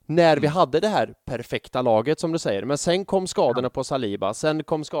när vi hade det här perfekta laget som du säger. Men sen kom skadorna på Saliba, sen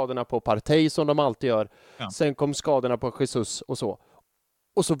kom skadorna på Partey som de alltid gör. Sen kom skadorna på Jesus och så.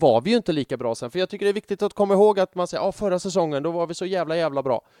 Och så var vi ju inte lika bra sen. För jag tycker det är viktigt att komma ihåg att man säger förra säsongen då var vi så jävla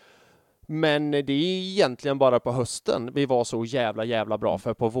bra. Men det är egentligen bara på hösten vi var så jävla bra.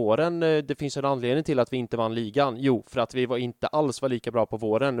 För på våren, det finns en anledning till att vi inte vann ligan. Jo, för att vi inte alls var lika bra på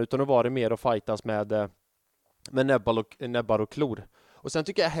våren. Utan då var det mer att fightas med näbbar och klor. Och sen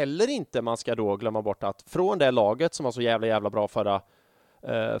tycker jag heller inte man ska då glömma bort att från det laget som var så jävla bra förra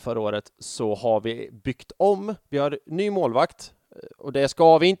året så har vi byggt om. Vi har ny målvakt. Och det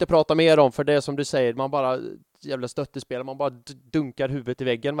ska vi inte prata mer om för det är som du säger, man bara jävla stöttespel, man bara dunkar huvudet i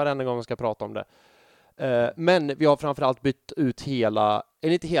väggen varenda gång man ska prata om det. Men vi har framförallt bytt ut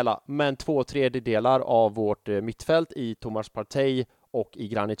inte hela, men 2/3 av vårt mittfält i Thomas Partey och i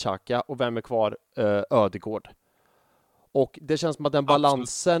Granit Xhaka. Och vem är kvar? Ödegård. Och det känns som att den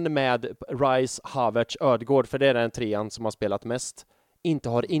balansen med Rice, Havertz, Ödegård, för det är den trean som har spelat mest, inte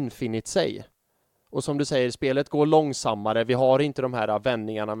har infinit sig. Och som du säger, spelet går långsammare. Vi har inte de här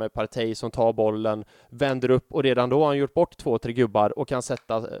vändningarna med Partey som tar bollen, vänder upp och redan då har han gjort bort 2-3 gubbar och kan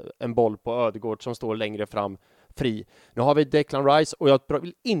sätta en boll på Ödegård som står längre fram fri. Nu har vi Declan Rice och jag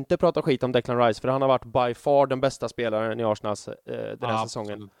vill inte prata skit om Declan Rice för han har varit by far den bästa spelaren i Arsenal den här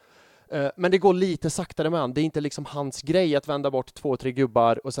säsongen. Men det går lite saktare med han. Det är inte liksom hans grej att vända bort 2-3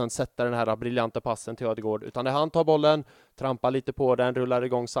 gubbar och sen sätta den här briljanta passen till Ödegård. Utan det han tar bollen, trampar lite på den, rullar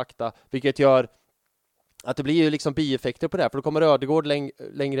igång sakta. Vilket gör att det blir ju liksom bieffekter på det här. För då kommer Ödegård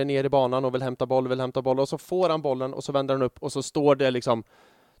längre ner i banan och vill hämta boll. Och så får han bollen och så vänder han upp och så står det liksom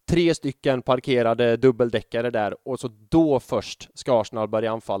 3 stycken parkerade dubbeldäckare där. Och så då först ska Arsenal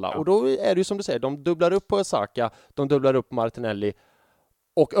börja anfalla. Ja. Och då är det ju som du säger, de dubblar upp på Saka, de dubblar upp på Martinelli.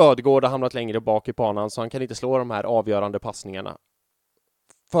 Och Ödegård har hamnat längre bak i banan så han kan inte slå de här avgörande passningarna.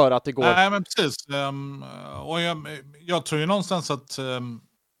 För att det går... Nej, men precis. Och jag tror ju någonstans att...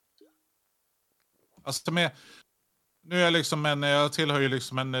 alltså nu är jag liksom jag tillhör ju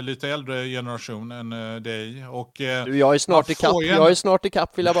liksom en lite äldre generation än dig. Och, jag är snart i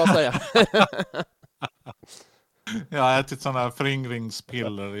kapp vill jag bara säga. Jag har ätit sådana här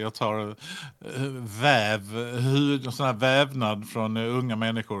föryngringspiller. Jag tar sån här vävnad från unga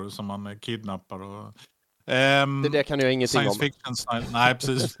människor som man kidnappar. Och Det kan jag ingenting science om. Fiction style. Nej,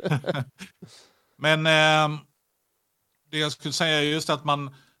 precis. Men det jag skulle säga är just att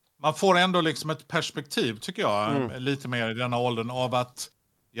man får ändå liksom ett perspektiv, tycker jag, lite mer i denna åldern av att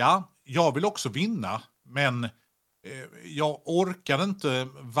jag vill också vinna, men jag orkar inte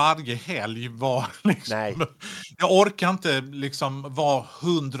varje helg vara liksom, jag orkar inte liksom vara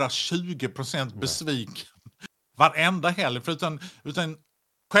 120% besviken varenda helg, utan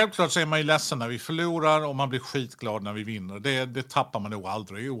självklart så är man ju ledsen när vi förlorar och man blir skitglad när vi vinner. Det tappar man nog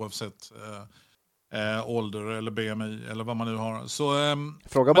aldrig, oavsett ålder eller BMI eller vad man nu har. Så,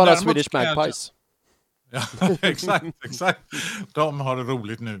 fråga bara Swedish Magpies. Ja, exakt. De har det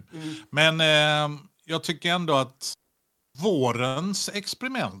roligt nu. Men jag tycker ändå att vårens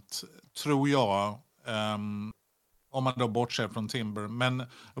experiment, tror jag, om man då bortser från Timber, men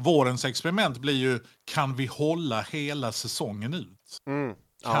vårens experiment blir ju, kan vi hålla hela säsongen ut?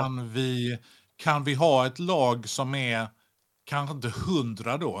 Kan vi ha ett lag som är kanske inte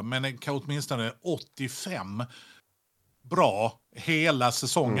 100 då, men åtminstone 85 bra hela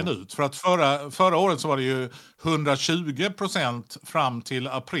säsongen ut. För att förra året så var det ju 120% fram till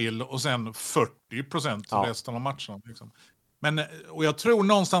april och sen 40% resten av matchen. Liksom. Och jag tror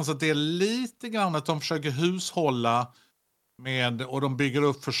någonstans att det är lite grann att de försöker hushålla med, och de bygger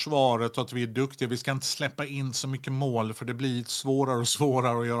upp försvaret och att vi är duktiga. Vi ska inte släppa in så mycket mål, för det blir svårare och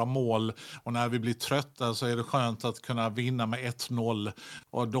svårare att göra mål. Och när vi blir trötta så är det skönt att kunna vinna med 1-0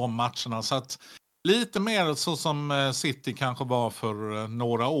 och de matcherna. Så att lite mer så som City kanske var för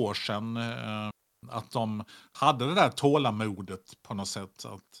några år sedan. Att de hade det där tålamodet på något sätt.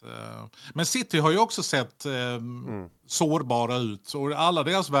 Men City har ju också sett sårbara ut. Och alla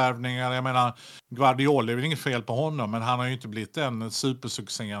deras värvningar, jag menar, Guardiola, det är väl inget fel på honom, men han har ju inte blivit den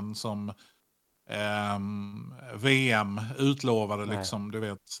supersuccén som VM utlovade, liksom, du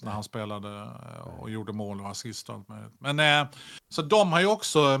vet, när han spelade och gjorde mål och assist. Men så de har ju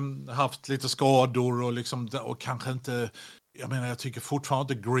också haft lite skador och, liksom, och kanske inte. Jag menar, jag tycker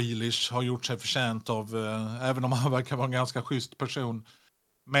fortfarande inte Grealish har gjort sig förtjänt av, även om han verkar vara en ganska schysst person.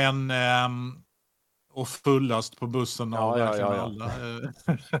 Men, och fullast på bussen av verkligen alla.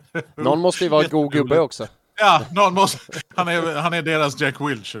 Någon måste ju vara ett god gubbe också. Ja, någon måste, han är deras Jack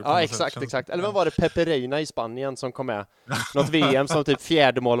Wilshere. Ja, exakt. Eller vad var det, Pepe Reina i Spanien som kom med? Något VM som typ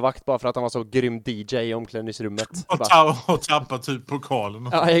fjärdemålvakt bara för att han var så grym DJ i omklädningsrummet. Och tappa typ pokalen.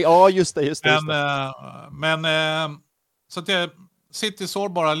 Ja, just det. Men så att City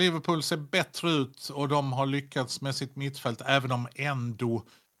sårbara, Liverpool ser bättre ut och de har lyckats med sitt mittfält, även om ändå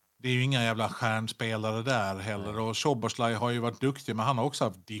det är ju inga jävla stjärnspelare där heller. Och Szoboszlai har ju varit duktig, men han har också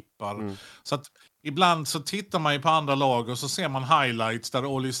haft dippar. Så att ibland så tittar man ju på andra lag och så ser man highlights där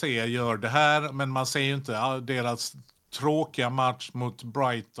Olise gör det här, men man ser ju inte deras tråkiga match mot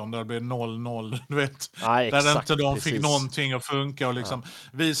Brighton där det blev 0-0, du vet. Där inte de fick någonting att funka. Och liksom,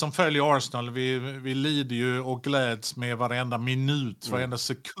 vi som följer Arsenal, vi lider ju och gläds med varenda minut, varenda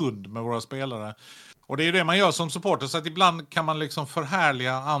sekund med våra spelare. Och det är det man gör som supporter, så att ibland kan man liksom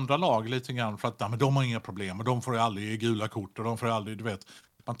förhärliga andra lag lite grann för att men de har inga problem och de får ju aldrig gula kort och de får aldrig, du vet.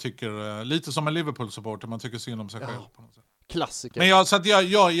 Man tycker lite som en Liverpool-supporter, man tycker synd om sig själv på något sätt. Klassiker. Men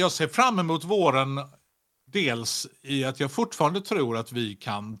jag ser fram emot våren, dels i att jag fortfarande tror att vi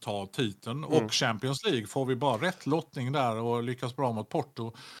kan ta titeln och Champions League. Får vi bara rätt lottning där och lyckas bra mot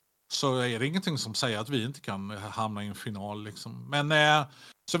Porto, så är det ingenting som säger att vi inte kan hamna i en final. Liksom. Men,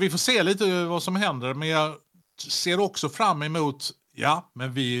 så vi får se lite vad som händer. Men jag ser också fram emot,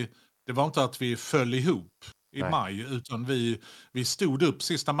 men det var inte att vi föll ihop i maj, utan vi stod upp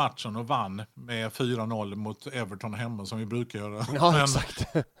sista matchen och vann med 4-0 mot Everton hemma, som vi brukar göra. Ja, exakt.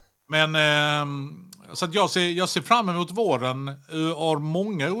 Men så att jag ser fram emot våren ur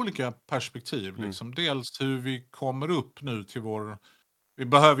många olika perspektiv. Liksom. Dels hur vi kommer upp nu till vi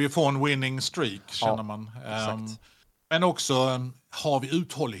behöver ju få en winning streak, känner man. Men också, har vi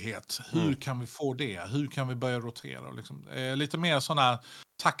uthållighet? Hur kan vi få det? Hur kan vi börja rotera? Liksom, lite mer sådana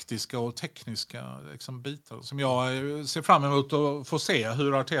taktiska och tekniska liksom, bitar som jag ser fram emot att få se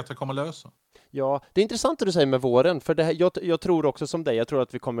hur Arteta kommer lösa. Ja, det är intressant det du säger med våren, för det här, jag tror också som dig, jag tror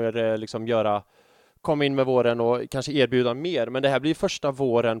att vi kommer liksom komma in med våren och kanske erbjuda mer, men det här blir första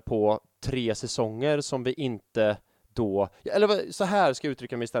våren på 3 säsonger som vi inte då, eller så här ska jag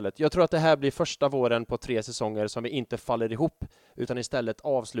uttrycka mig istället. Jag tror att det här blir första våren på 3 säsonger som vi inte faller ihop, utan istället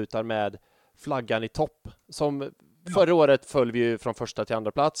avslutar med flaggan i topp. Som förra året föll vi ju från första till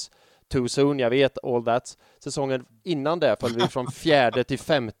andra plats. Too soon, jag vet, all that. Säsongen innan det föll vi från 4:e till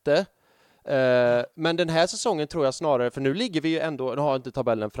 5:e. Men den här säsongen tror jag snarare, för nu ligger vi ju ändå, nu har jag inte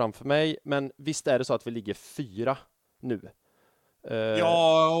tabellen framför mig, men visst är det så att vi ligger 4 nu.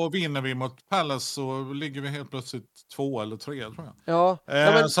 Ja, och vinner vi mot Palace så ligger vi helt plötsligt 2 eller 3, tror jag. Ja,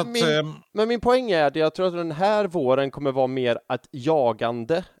 men min poäng är att jag tror att den här våren kommer vara mer att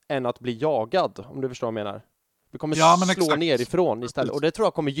jagande än att bli jagad, om du förstår vad jag menar. Vi kommer slå nerifrån istället, och det tror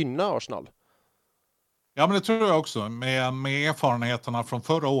jag kommer gynna Arsenal. Ja, men det tror jag också, med erfarenheterna från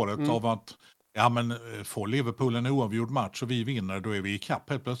förra året av att får Liverpool en oavgjord match och vi vinner, då är vi i kapp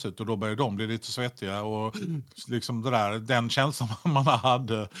helt plötsligt, och då börjar de bli lite svettiga, och liksom den känslan man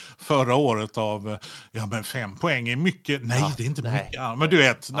hade förra året av 5 poäng är mycket, det är inte mycket. Ja, men du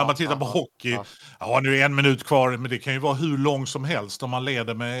vet, när man tittar på hockey, nu är 1 minut kvar, men det kan ju vara hur lång som helst om man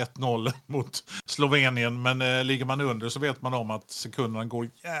leder med 1-0 mot Slovenien, men ligger man under så vet man om att sekunderna går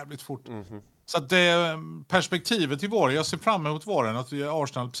jävligt fort. Så att perspektivet i våren, jag ser fram emot våren, att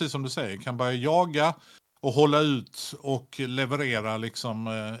Arsenal, precis som du säger, kan börja jaga och hålla ut och leverera liksom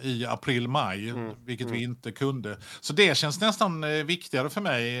i april-maj, vilket vi inte kunde. Så det känns nästan viktigare för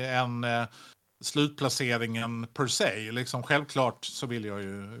mig än slutplaceringen per se. Liksom, självklart så vill jag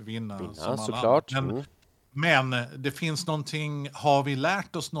ju vinna som alla såklart. Men det finns någonting, har vi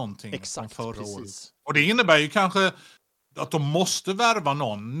lärt oss någonting från förra året? Och det innebär ju kanske att de måste värva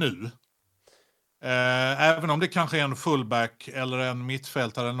någon nu. Även om det kanske är en fullback eller en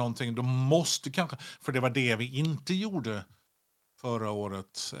mittfältare eller någonting, de måste kanske, för det var det vi inte gjorde förra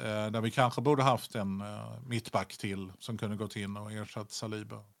året, där vi kanske borde haft en mittback till som kunde gått in och ersatt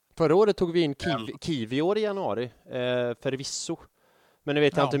Saliba. Förra året tog vi in Kivior i januari, förvisso. Men nu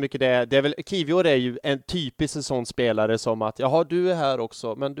vet jag inte hur mycket det är. Det är väl, Kivior är ju en typisk sån spelare som att, jaha, du är här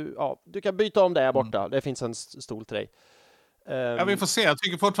också, men du kan byta om det här borta. Det finns en stol till dig. Vi får se. Jag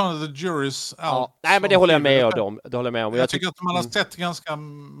tycker fortfarande the jury's out. Nej, men det håller jag med om. Jag tycker att man har sett ganska,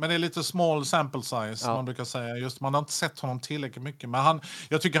 men det är lite small sample size, man brukar säga. Just man har inte sett honom tillräckligt mycket. Men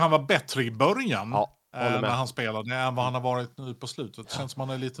jag tycker han var bättre i början när han spelade än vad han har varit nu på slutet. Det känns som han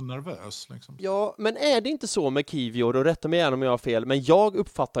är lite nervös. Liksom. Ja, men är det inte så med Kivior, och rätta mig gärna om jag har fel, men jag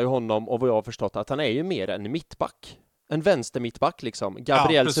uppfattar ju honom, och vad jag har förstått, att han är ju mer en mittback. En vänster mittback liksom.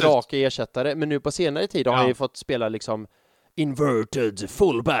 Gabriels raka ersättare. Men nu på senare tid har han ju fått spela liksom inverted,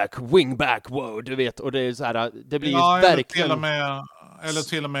 fullback, wingback, du vet, och det är så här, det blir ju verkligen... Eller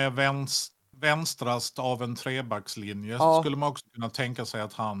till och med vänstrast av en trebackslinje skulle man också kunna tänka sig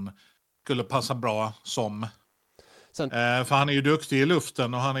att han skulle passa bra som. För han är ju duktig i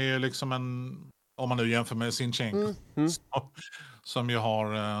luften, och han är ju liksom om man nu jämför med Zinchenko, som ju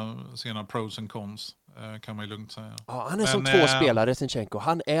har sina pros and cons, kan man ju lugnt säga. Ja, han är som två spelare, Zinchenko.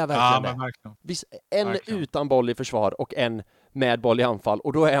 Han är verkligen det. Visst, en utan boll i försvar och en med boll i anfall,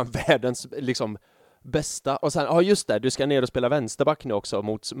 och då är han världens liksom bästa. Och sen, just det, du ska ner och spela vänsterback nu också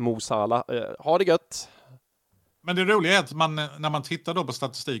mot Mo Salah. Ha det gött! Men det roliga är att när man tittar då på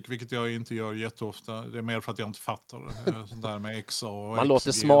statistik, vilket jag inte gör jätteofta, det är mer för att jag inte fattar sånt där med X och man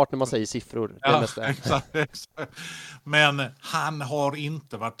låter smart när man säger siffror. Exakt. Men han har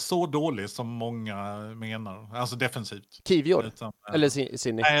inte varit så dålig som många menar. Alltså defensivt. Kivior? Eller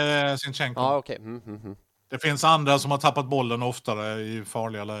Sinni? Nej, Zinchenko. Ja, okej. Det finns andra som har tappat bollen oftare i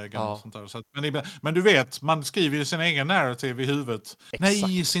farliga lägen. Och sånt där. Så men du vet, man skriver ju sin egen narrativ i huvudet. Exakt.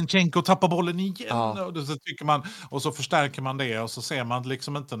 Nej, Zinchenko tappar bollen igen. Och så tycker man, och så förstärker man det, och så ser man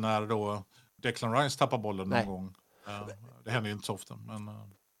liksom inte när då Declan Rice tappar bollen någon gång. Det händer ju inte så ofta. Men...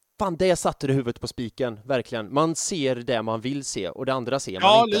 Fan, det satte du huvudet på spiken, verkligen. Man ser det man vill se, och det andra ser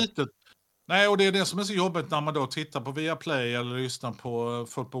man inte. Ja, lite. Nej, och det är det som är så jobbigt när man då tittar på Viaplay eller lyssnar på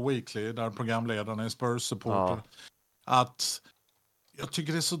Football Weekly, där programledaren är Spurs-supporter. Att jag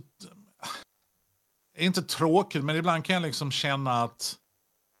tycker det är så... Inte tråkigt, men ibland kan jag liksom känna att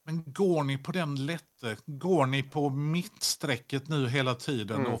men går ni på den lätte? Går ni på mittsträcket nu hela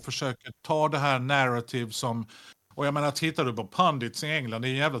tiden och försöker ta det här narrativ som... Och jag menar, tittar du på pundits i England, det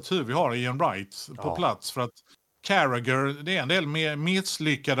är en jävla tur vi har Ian Wright på plats, för att Carragher, det är en del mer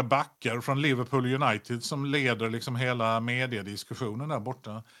misslyckade backar från Liverpool United som leder liksom hela mediediskussionen där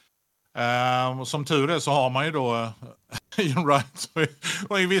borta. Som tur är så har man ju då Ian Wright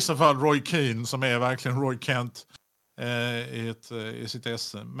och i vissa fall Roy Keane, som är verkligen Roy Kent i sitt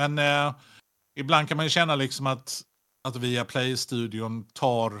esse. Men ibland kan man ju känna liksom att via Play-studion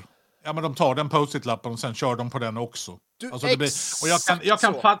de tar den post-it-lappen och sen kör de på den också. Alltså och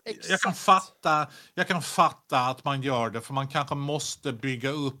jag kan fatta att man gör det, för man kanske måste bygga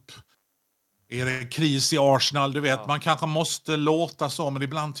upp, är det kris i Arsenal, du vet, man kanske måste låta så, men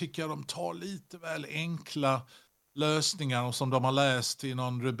ibland tycker jag de tar lite väl enkla lösningar som de har läst i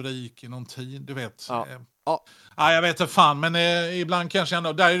någon rubrik i någon tid, du vet. Jag vet inte fan, men ibland kanske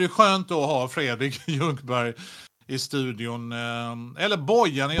ändå, där är det skönt att ha Fredrik Ljungberg i studion, eller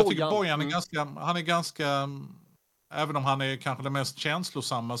Bojan. Jag tycker Bojan är ganska även om han är kanske den mest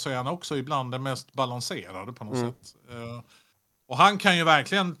känslosamma, så är han också ibland den mest balanserade på något sätt. Och han kan ju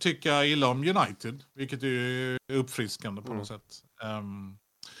verkligen tycka illa om United, vilket är uppfriskande på något sätt.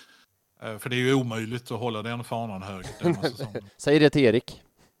 För det är ju omöjligt att hålla den fanan hög. Säg det till Erik.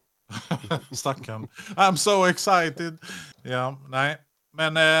 Stackarn. I'm so excited. Ja, nej.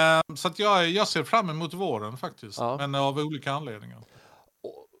 Men så att jag ser fram emot våren faktiskt. Ja. Men av olika anledningar.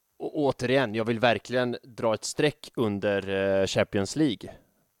 Och återigen, jag vill verkligen dra ett streck under Champions League.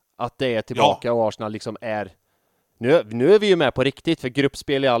 Att det är tillbaka och Arsenal liksom är... Nu är vi ju med på riktigt, för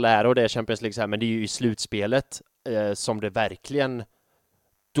gruppspel i all ära och det är Champions League så här, men det är ju i slutspelet som det verkligen...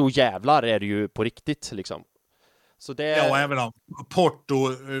 Då jävlar är det ju på riktigt liksom. Så det... Ja, även om Porto...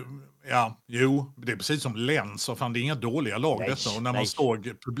 det är precis som Lens, och fan, det är inga dåliga lag detta. Och när man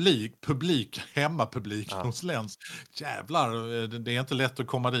såg hemmapublik hos Lens, jävlar, det är inte lätt att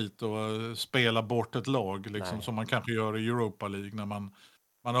komma dit och spela bort ett lag liksom, som man kanske gör i Europa League när man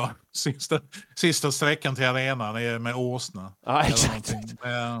har sista sträckan till arenan är med åsna. Ja, exakt.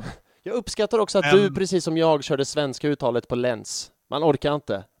 Jag uppskattar också att du, precis som jag, körde svenska uttalet på Lens. Man orkar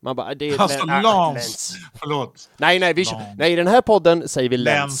inte. Man bara, det är alltså Lens. Förlåt. Nej, i den här podden säger vi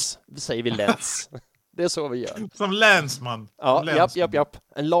Lens. Säger vi Lens. Det är så vi gör. Som länsman. Ja, japp.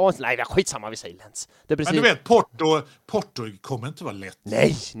 En Lens. Nej, det är skitsamma, vi säger Lens. Det är precis... Men du vet, Porto kommer inte vara lätt.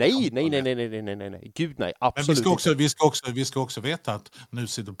 Nej. Gud, nej. Absolut. Men vi ska också veta att nu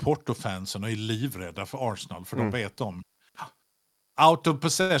sitter Porto-fansen och är livrädda för Arsenal, för de vet om out of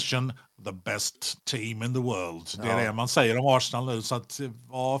possession, the best team in the world. Det är det man säger om Arsenal nu, så att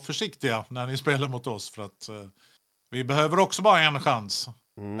var försiktiga när ni spelar mot oss, för att vi behöver också bara en chans.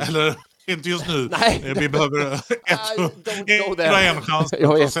 Eller inte just nu. Nej. Vi behöver en chans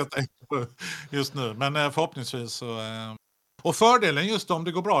att sätta just nu. Men förhoppningsvis så... Och fördelen just om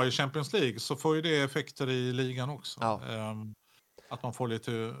det går bra i Champions League, så får ju det effekter i ligan också. Ja. Att man får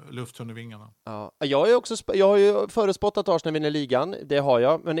lite luft under vingarna. Ja. Jag har ju förutspått att Arsenal vinner ligan. Det har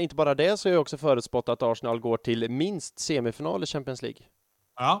jag. Men inte bara det, så har jag också förutspått att Arsenal går till minst semifinal i Champions League.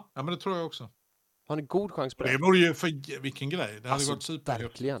 Ja, men det tror jag också. Har en god chans på det. Det vore ju för vilken grej. Det hade gått super.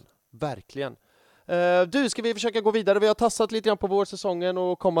 Verkligen. Du, ska vi försöka gå vidare? Vi har tassat lite grann på vårsäsongen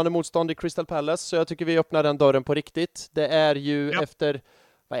och kommande motstånd i Crystal Palace. Så jag tycker vi öppnar den dörren på riktigt. Det är ju efter...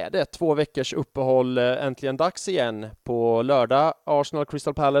 Vad är det? 2 veckors uppehåll, äntligen dags igen på lördag. Arsenal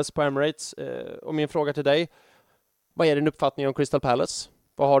Crystal Palace på Emirates. Och min fråga till dig, vad är din uppfattning om Crystal Palace?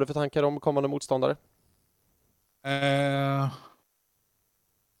 Vad har du för tankar om kommande motståndare?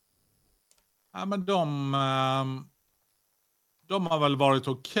 Ja, men de har väl varit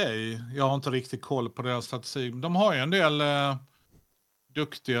okej. Jag har inte riktigt koll på deras statistik. De har ju en del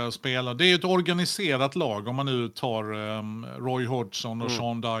duktiga spelare. Det är ett organiserat lag, om man nu tar Roy Hodgson och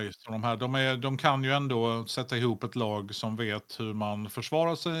Sean Dyche och de här. De kan ju ändå sätta ihop ett lag som vet hur man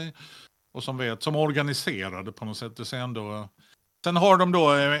försvarar sig och som organiserade på något sätt. Det ser ändå... Sen har de då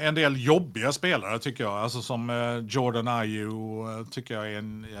en del jobbiga spelare, tycker jag. Alltså som Jordan Ayew tycker jag är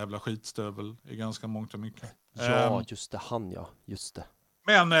en jävla skitstövel i ganska mångt och mycket. Ja, just det.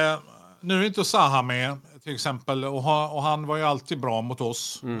 Men nu är inte Zaha med till exempel, och han var ju alltid bra mot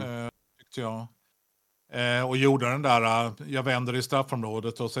oss, tyckte jag. Och gjorde den där, jag vänder i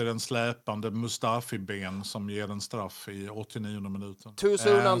straffområdet och så är det en släpande Mustafi-ben som ger en straff i 89 minuten. Too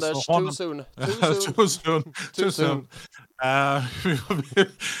soon, Anders. Too soon.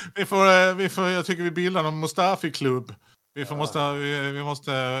 Jag tycker vi bildar en Mustafi-klubb. Vi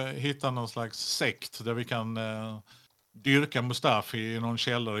måste hitta någon slags sekt där vi kan dyrka Mustafi i någon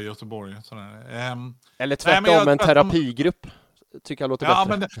källare i Göteborg. Eller tvärtom, en terapigrupp. Tycker jag låter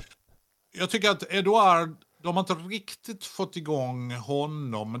bättre. Men jag tycker att Eduard, de har inte riktigt fått igång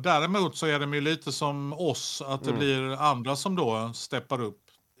honom. Däremot så är det ju lite som oss, att det blir andra som då steppar upp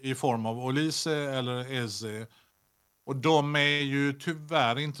i form av Olise eller Eze. Och de är ju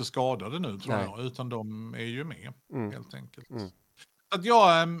tyvärr inte skadade nu, tror jag, utan de är ju med, helt enkelt. Att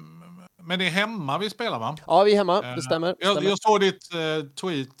men det är hemma vi spelar, va? Ja, vi är hemma, det stämmer. Jag såg ditt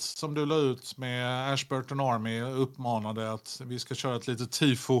tweet som du la ut med Ashburton Army och uppmanade att vi ska köra ett litet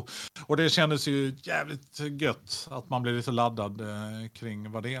tifo. Och det kändes ju jävligt gött att man blir lite laddad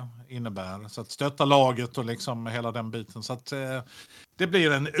kring vad det innebär. Så att stötta laget och liksom hela den biten. Så att det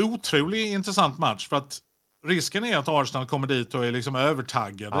blir en otroligt intressant match, för att risken är att Arsenal kommer dit och är liksom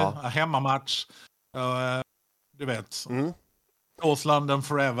övertaggade. Ja. Hemmamatch. Du vet. London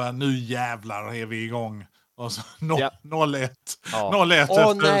forever. Nu jävlar är vi igång. Och så 0-1. Ja. 0-1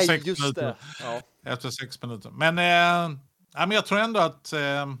 efter 6 minuter. Ja. Efter 6 minuter. Men jag tror ändå att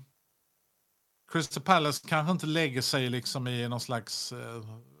Crystal Palace kanske inte lägger sig liksom i någon slags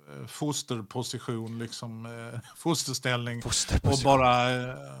fosterposition, liksom fosterställning och bara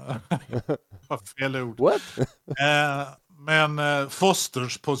fel ord. What? Men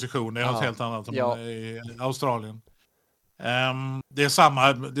fosters position är något helt annat än i Australien. Det är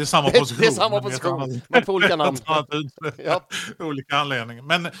samma position. Det är samma position, men på olika namn. Olika anledningar.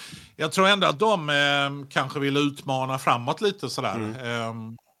 Men jag tror ändå att de kanske vill utmana framåt lite sådär.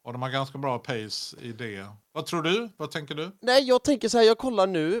 Och de har ganska bra pace i det. Vad tror du? Vad tänker du? Nej, jag tänker så här, jag kollar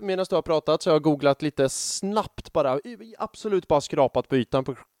nu medan du har pratat, så jag har googlat lite snabbt bara, absolut bara skrapat på ytan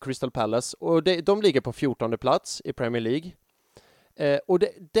på Crystal Palace. Och de ligger på 14:e plats i Premier League. Och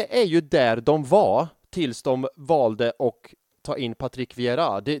det är ju där de var tills de valde att ta in Patrick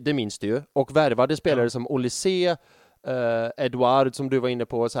Vieira, det minns du ju. Och värvade spelare som Olise, Edouard som du var inne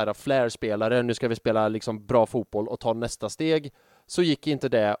på, så här flair-spelare, nu ska vi spela liksom bra fotboll och ta nästa steg. Så gick inte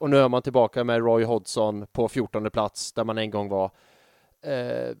det, och nu är man tillbaka med Roy Hodgson på 14:e plats där man en gång var.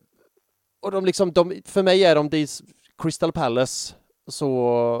 Och för mig är de Crystal Palace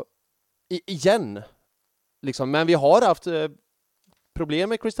så igen. Liksom. Men vi har haft problem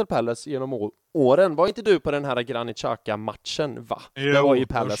med Crystal Palace genom åren. Var inte du på den här Granit Xhaka-matchen, va? Jo, det var ju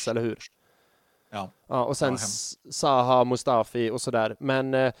Palace, eller hur? Ja. Och sen Zaha, Mustafi och sådär.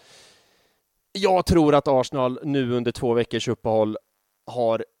 Men jag tror att Arsenal nu under 2 veckors uppehåll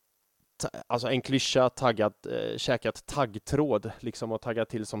har alltså en klyscha käkat taggtråd liksom, och taggat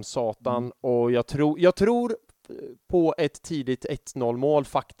till som satan. Och jag tror på ett tidigt 1-0 mål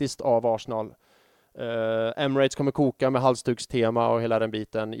faktiskt av Arsenal. Emirates kommer koka med halsdukstema och hela den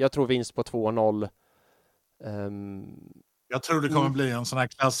biten. Jag tror vinst på 2-0. Jag tror det kommer bli en sån här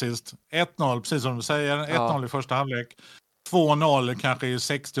klassiskt 1-0, precis som du säger, 1-0 i första halvlek. 2-0 kanske i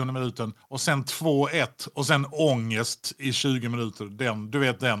 60:e minuten och sen 2-1 och sen ångest i 20 minuter. Du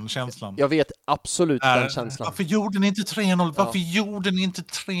vet den känslan. Jag vet absolut den känslan. Varför gjorde ni inte 3-0? Varför gjorde ni inte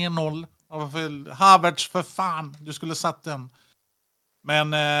 3-0? Havertz, för fan, du skulle satt den.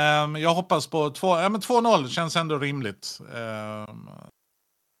 Men jag hoppas på 2-0 känns ändå rimligt.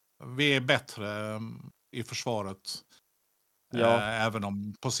 Vi är bättre i försvaret. Även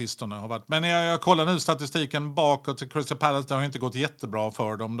om på sistone har varit. Men jag kollar nu statistiken bakåt till Crystal Palace. Det har inte gått jättebra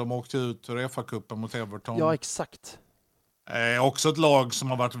för dem. De åkte ut ur FA-cupen mot Everton. Ja, exakt. Också ett lag som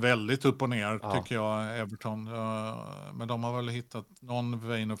har varit väldigt upp och ner, tycker jag, Everton. Men de har väl hittat någon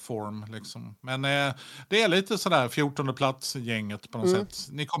vein of form. Liksom. Men det är lite sådär 14:e plats-gänget på något sätt.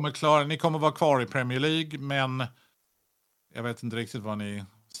 Ni kommer vara kvar i Premier League, men jag vet inte riktigt vad ni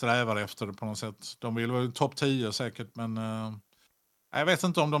strävar efter på något sätt. De vill väl topp 10 säkert, men jag vet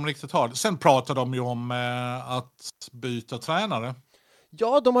inte om de riktigt har det. Sen pratar de ju om att byta tränare.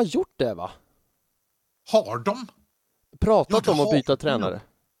 Ja, de har gjort det, va? Har de? Pratat om att byta tränare.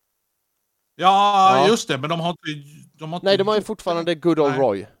 Ja, just det, men de har Nej, de har ju fortfarande Good Old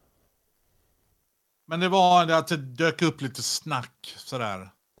Roy. Men det var det att det dök upp lite snack sådär.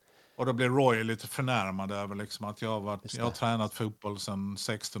 Och då blev Roy lite förnärmad över liksom att jag har tränat fotboll sedan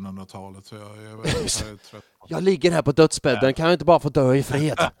 1600-talet. Så jag är trött. Jag ligger här på dödsbädden, kan jag inte bara få dö i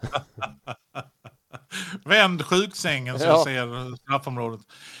fred? Vänd sjuksängen så jag ser straffområdet.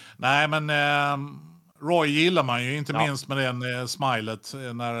 Nej, men Roy gillar man ju, inte minst med den smilet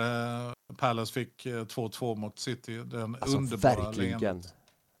när Palace fick 2-2 mot City. Den underbara verkligen.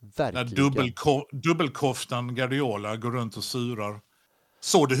 När dubbelkoftan Guardiola går runt och surar.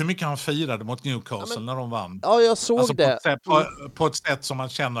 Såg du hur mycket han firade mot Newcastle när de vann? Ja, jag såg det. På ett sätt som man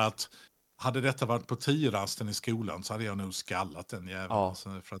känner att hade detta varit på 10-rasten i skolan så hade jag nog skallat den jäveln. Ja.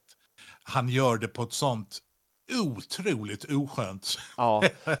 Alltså, för att han gör det på ett sånt otroligt oskönt. Ja.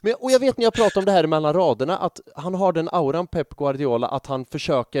 Och jag vet när jag pratar om det här mellan raderna att han har den auran Pep Guardiola att han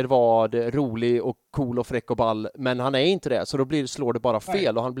försöker vara rolig och cool och fräck och ball, men han är inte det, så då slår det bara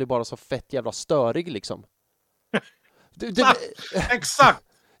fel och han blir bara så fett jävla störig liksom. Exakt!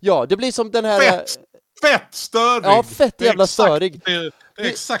 Ja, det blir som den här... Fett störig! Ja, fett jävla störig. Det är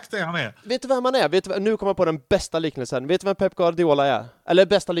exakt det han är. Vet du vem han är? Nu kommer jag på den bästa liknelsen. Vet du vem Pep Guardiola är? Eller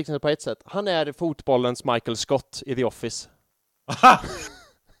bästa liknelsen på ett sätt. Han är fotbollens Michael Scott i The Office.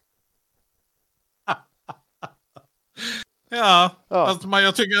 Ja. Alltså,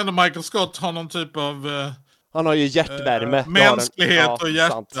 jag tycker ändå Michael Scott har någon typ av... Han har ju hjärtvärme. Mänsklighet och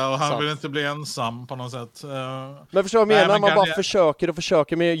hjärta och han vill inte bli ensam på något sätt. Men förstår du vad jag menar? Man bara försöker och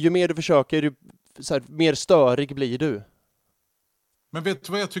försöker. Men ju mer du försöker, mer störig blir du. Men vet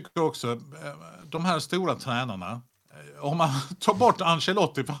du vad jag tycker också? De här stora tränarna, om man tar bort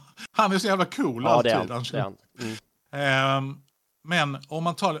Ancelotti, han är så jävla cool alltid. Det är han. Men om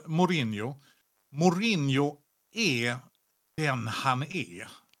man tar Mourinho är den han är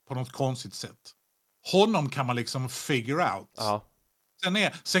på något konstigt sätt. Honom kan man liksom figure out. Ja.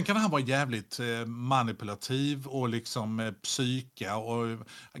 Sen kan han vara jävligt manipulativ och liksom psyka och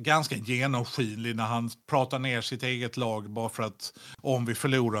ganska genomskinlig när han pratar ner sitt eget lag bara för att om vi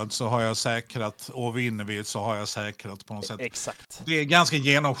förlorar så har jag säkrat och vinner vi så har jag säkrat på något sätt. Exakt. Det är ganska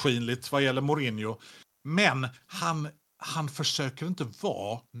genomskinligt vad gäller Mourinho. Men han försöker inte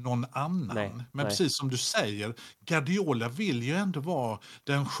vara någon annan. Men precis som du säger, Guardiola vill ju ändå vara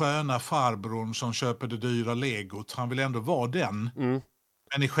den sköna farbrorn som köper det dyra legot. Han vill ändå vara den.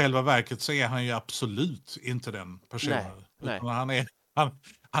 Men i själva verket så är han ju absolut inte den personen. Nej.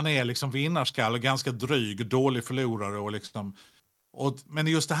 Han är liksom vinnarskall och ganska dryg, dålig förlorare och liksom... men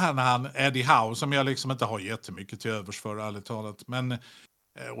just det här när han Eddie Howe, som jag liksom inte har jättemycket till övers för, ärligt talat. Men...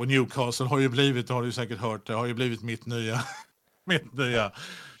 Och Newcastle har ju blivit, det har du säkert hört, det har ju blivit mitt nya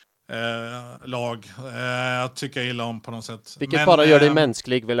lag. Jag tycker illa om på något sätt. Vilket bara gör dig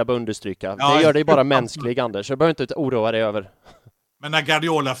mänsklig, vill jag bara understryka. Ja, det gör dig bara mänsklig, Anders. Jag behöver inte oroa dig över. Men när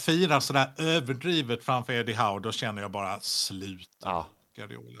Guardiola firar sådär överdrivet framför Eddie Howe, då känner jag bara sluta. Ja.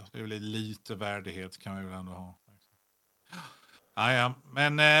 Guardiola. Det blir lite värdighet kan vi väl ändå ha. Ja.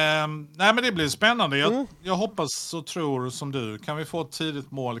 Men det blir spännande. Jag hoppas och tror som du. Kan vi få ett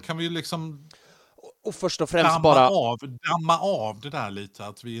tidigt mål? Kan vi liksom och först och främst damma av det där lite,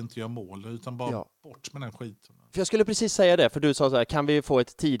 att vi inte gör mål utan bara bort med den skiten. För jag skulle precis säga det, för du sa så här, kan vi få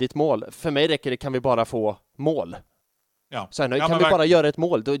ett tidigt mål? För mig räcker det, kan vi bara få mål? Ja. Så här, kan vi bara göra ett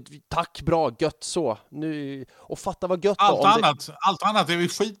mål? Då, tack, bra, gött så. Nu, och fatta vad gött allt annat är vi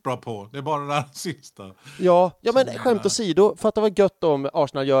skitbra på. Det är bara det där sista. Ja, men skämt åsido, fatta vad gött om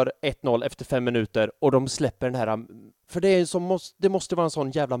Arsenal gör 1-0 efter 5 minuter och de släpper den här... För det måste vara en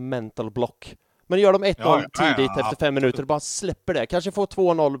sån jävla mental block. Men gör de 1-0 tidigt efter 5 minuter och bara släpper det. Kanske får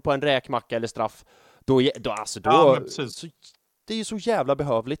 2-0 på en räkmacka eller straff. Då så, det är ju så jävla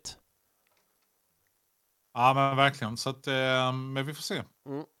behövligt. Ja, men verkligen. Så att, men vi får se.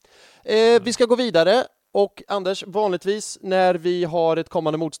 Vi ska gå vidare. Och Anders, vanligtvis när vi har ett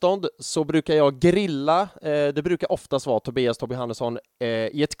kommande motstånd så brukar jag grilla. Det brukar oftast vara Tobbe Hannesson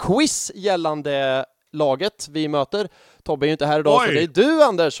i ett quiz gällande laget vi möter. Tobbe är ju inte här idag, så det är du,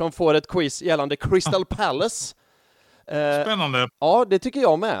 Anders, som får ett quiz gällande Crystal Palace. Spännande. Ja, det tycker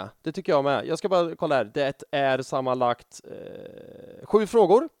jag med. Jag ska bara kolla här. Det är sammanlagt 7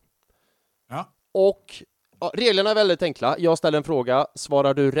 frågor. Ja. Och reglerna är väldigt enkla. Jag ställer en fråga.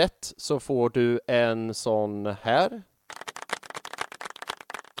 Svarar du rätt så får du en sån här.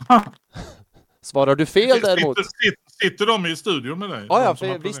 Svarar du fel däremot... Sitter de i studion med dig? Ja,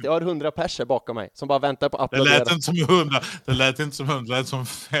 för visst, jag har 100 personer bakom mig som bara väntar på att applådera. Det lät inte som 100, det lät som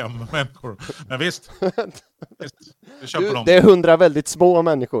 5 människor. Men visst vi köper dem. Det är 100 väldigt små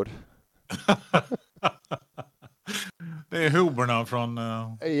människor. Det är hoberna från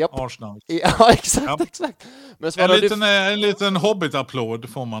Arsenal. Ja, exakt. Men en liten hobbit-applåd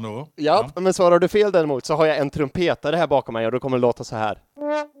får man då. Ja, men svarar du fel däremot så har jag en trumpetare här bakom mig och då kommer det låta så här.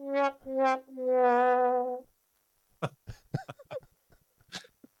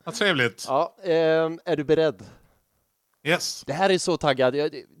 Vad trevligt. Ja, är du beredd? Yes. Det här är så taggad.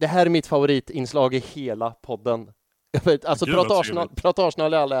 Det här är mitt favoritinslag i hela podden. Alltså, prata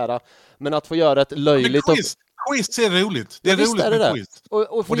Arsenal i all ära, men att få göra ett löjligt... Quiz är roligt. Det är roligt med quiz.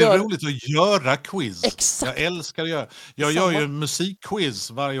 Och det är roligt att göra quiz. Exakt. Jag älskar att göra. Jag gör ju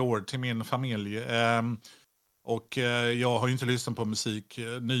musikquiz varje år till min familj. Och jag har ju inte lyssnat på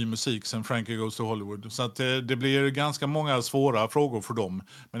ny musik sen Frankie Goes to Hollywood. Så att det blir ganska många svåra frågor för dem.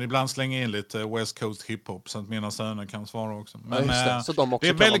 Men ibland slänger in lite West Coast hiphop så att mina söner kan svara också. Men så de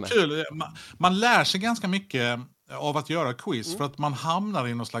också det är väldigt kul. Man lär sig ganska mycket av att göra quiz. För att man hamnar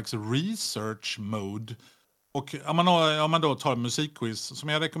i någon slags research mode. Och om man då tar musikquiz som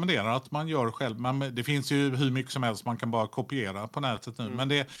jag rekommenderar att man gör själv. Det finns ju hur mycket som helst man kan bara kopiera på nätet nu. Men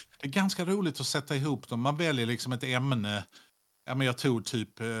det är ganska roligt att sätta ihop dem. Man väljer liksom ett ämne. Jag tog typ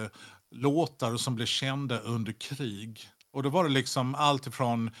låtar som blev kända under krig. Och då var det liksom allt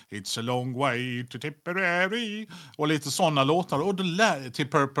ifrån It's a long way to Tipperary och lite sådana låtar. Och då till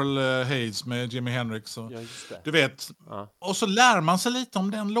Purple Haze med Jimi Hendrix. Och, du vet. Ja. Och så lär man sig lite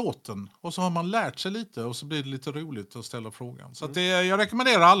om den låten. Och så har man lärt sig lite och så blir det lite roligt att ställa frågan. Så att jag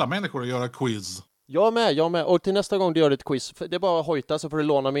rekommenderar alla människor att göra quiz. Jag med. Och till nästa gång du gör ett quiz, det är bara att hojta så får du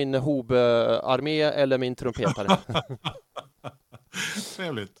låna min hob-armé eller min trumpetare.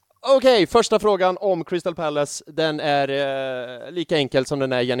 Trevligt. Okej, första frågan om Crystal Palace. Den är lika enkel som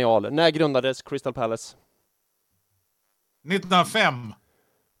den är genial. När grundades Crystal Palace? 1905.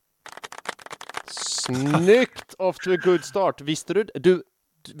 Snyggt! Off to a good start. Visste du?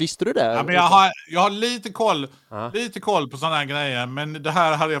 Visste du det? Ja, men jag har lite koll på sådana här grejer, men det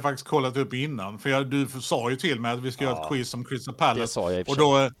här hade jag faktiskt kollat upp innan. För du sa ju till mig att vi ska göra ett quiz om Crystal Palace. Det sa jag i och för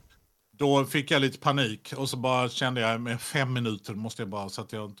och sig. då fick jag lite panik och så bara kände jag med 5 minuter måste jag bara, så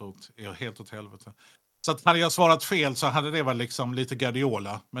att jag inte är helt åt helvete. Så att hade jag svarat fel så hade det varit liksom lite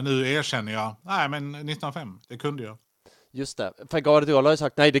Guardiola. Men nu erkänner jag, nej men 1905, det kunde jag. Just det, för Guardiola har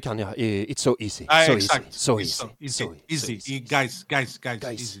sagt nej, det kan jag. It's so easy. Nej, so exakt. easy. Easy.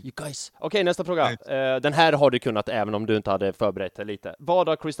 Guys. Okej, nästa fråga. Den här har du kunnat även om du inte hade förberett dig lite. Vad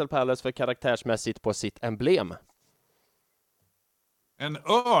har Crystal Palace för karaktärsmässigt på sitt emblem? En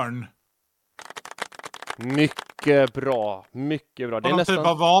örn. Mycket bra. Det är någon nästan... typ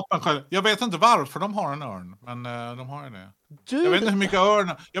av vapen. Jag vet inte varför de har en örn, men de har ju det. Jag vet inte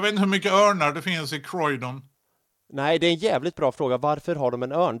hur mycket örnar det finns i Croydon. Nej, det är en jävligt bra fråga. Varför har de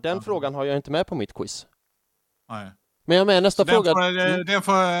en örn? Den frågan har jag inte med på mitt quiz. Nej. Men jag är med nästa fråga. Det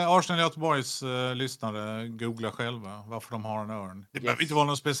får Arsenal Göteborgs lyssnare googla själva varför de har en örn. Det behöver inte vara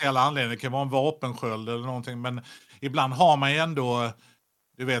någon speciell anledning. Det kan vara en vapensköld eller någonting. Men ibland har man ju ändå,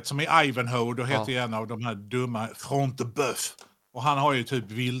 du vet, som i Ivanhoe, då heter ju en av de här dumma Front de Bœuf. Och han har ju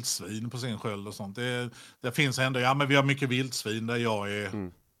typ vildsvin på sin sköld och sånt. Det finns ändå, men vi har mycket vildsvin där jag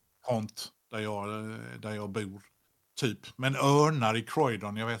är front, där jag bor. Typ. Men örnar i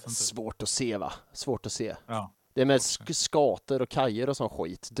Croydon, jag vet inte. Svårt att se, va? Svårt att se. Ja. Det är med skater och kajer och sån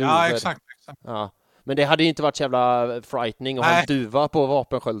skit. Duvor. Ja, exakt. Ja. Men det hade ju inte varit så jävla frightening att ha en duva på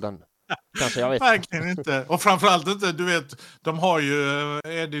vapenskölden. Kanske, jag vet. Verkligen inte. Och framförallt inte, du vet, de har ju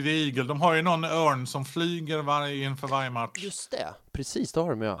Eddie the Eagle, de har ju någon örn som flyger inför varje match. Just det, precis, det har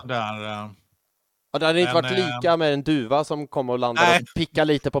de, ja. Där, det hade inte varit lika med en duva som kom och landade och pickade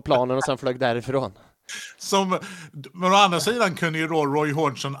lite på planen och sen flög därifrån. Men å andra sidan kunde ju då Roy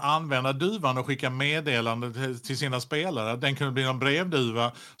Hodgson använda duvan och skicka meddelande till sina spelare. Den kunde bli en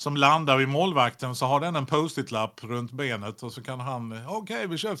brevduva som landar vid målvakten, så har den en post-it-lapp runt benet och så kan han, okej,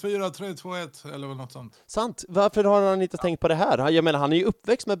 vi kör 4-3-2-1 eller något sånt. Sant. Varför har han inte tänkt på det här? Jag menar, han är ju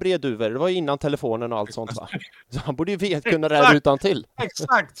uppväxt med brevduvor. Det var ju innan telefonen och allt sånt, va? Så han borde ju kunna det här utan till.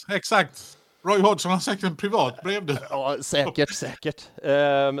 Exakt. Roy Hodgson har säkert en privat brevduva. Ja, säkert.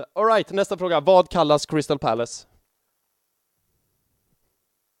 All right, nästa fråga. Vad kallas Crystal Palace?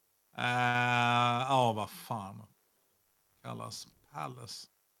 Vad fan kallas Palace?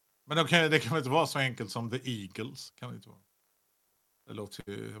 Men det kan väl inte vara så enkelt som The Eagles, kan det inte vara. Det låter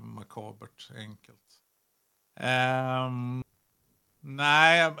ju makabert enkelt.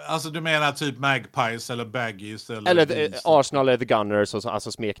 Nej, alltså du menar typ Magpies eller Baggies eller Arsenal är The Gunners, och så,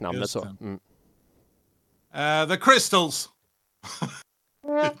 alltså smeknamnet så. The Crystals.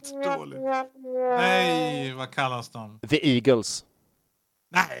 Dåligt. Nej, vad kallas de? The Eagles.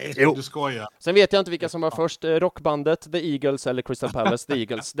 Nej, du skojar. Sen vet jag inte vilka som var först. Rockbandet, The Eagles eller Crystal Palace, The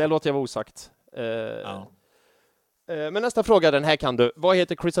Eagles. Det låter jag vara osagt. Men nästa fråga, den här kan du. Vad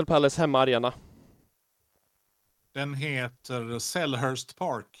heter Crystal Palace hemmaarena? Den heter Selhurst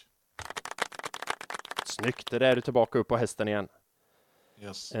Park. Snyggt, det där är du tillbaka upp på hästen igen.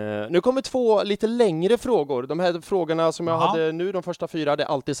 Yes. Nu kommer 2 lite längre frågor. De här frågorna som jag hade nu, de första 4, det är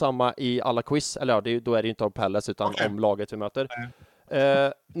alltid samma i alla quiz. Eller ja, då är det inte om Palace utan om laget vi möter.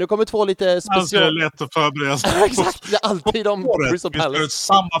 Nu kommer 2 lite special... Det är lätt att förbereda sig. Exakt, det är alltid om Crystal Palace.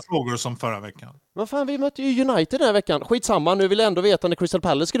 Samma frågor som förra veckan. Men fan, vi mötte ju United den här veckan. Skitsamma, nu vill jag ändå veta när Crystal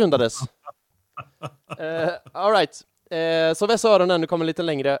Palace grundades. All right. Så vässa öronen, nu kommer en lite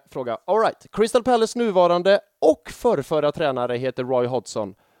längre fråga. All right. Crystal Palace nuvarande och förrförra tränare heter Roy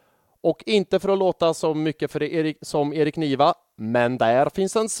Hodgson. Och inte för att låta så mycket som Erik Niva, men där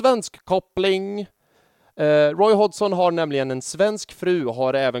finns en svensk koppling. Roy Hodgson har nämligen en svensk fru och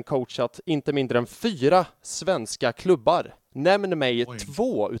har även coachat inte mindre än 4 svenska klubbar. Nämn mig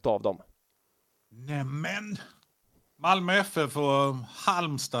 2 utav dem. Nämen. Malmö FF och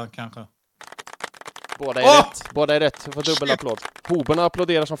Halmstad kanske. Båda är rätt. Du får dubbelapplåd. Hoberna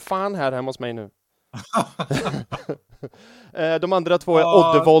applåderar som fan här hemma hos mig nu. De andra 2 är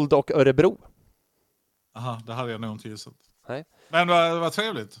Oddevold och Örebro. Aha, det hade jag nog inte gissat. Nej. Men vad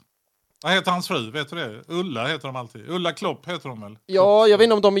trevligt. Vad heter hans fru? Vet du det? Ulla heter de alltid. Ulla Klopp heter de väl? Ja, jag vet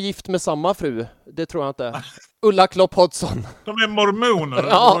inte om de är gift med samma fru. Det tror jag inte. Ulla Klopp Hodgson. De är mormoner.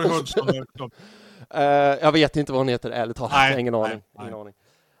 Jag vet inte vad hon heter, ärligt talat. Ingen aning.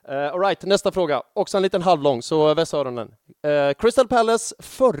 All right, nästa fråga. Också en liten halvlång, så väss öronen. Crystal Palace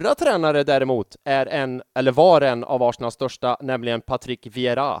förra tränare däremot var en av Arsenals största, nämligen Patrick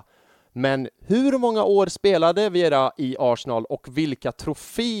Vieira. Men hur många år spelade Vieira i Arsenal och vilka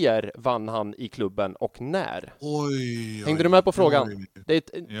troféer vann han i klubben och när? Hängde du med på frågan? Det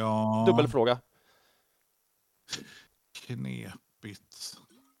är en dubbelfråga. Knepigt.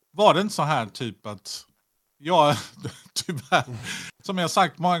 var det inte så här typ att jag, tyvärr, som jag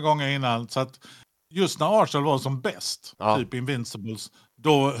sagt många gånger innan, så att just när Arsenal var som bäst, typ Invincibles,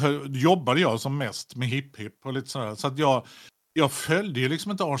 då jobbade jag som mest med hip-hip och lite sådär. Så att jag följde ju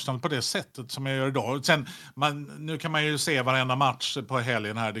liksom inte Arsenal på det sättet som jag gör idag. Sen, nu kan man ju se varenda match på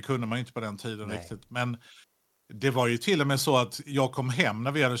helgen här, det kunde man inte på den tiden riktigt. Men det var ju till och med så att jag kom hem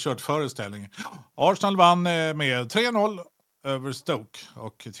när vi hade kört föreställningen. Arsenal vann med 3-0 över Stoke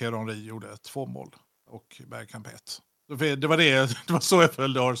och Thierry Henry gjorde 2 mål och Bergkamp 1. Det var så jag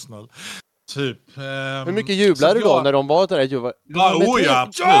följde Arsenal. Typ. Hur mycket jublade du då när de var där? Ja,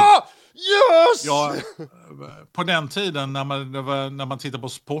 absolut. Ja! Yes! Ja, på den tiden när man tittar på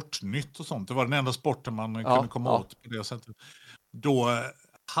Sportnytt och sånt, det var den enda sporten man kunde komma åt på det sättet. Då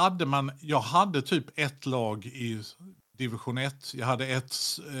jag hade typ ett lag i division 1. Jag hade ett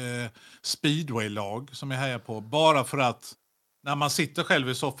speedway-lag som jag hejar på. Bara för att när man sitter själv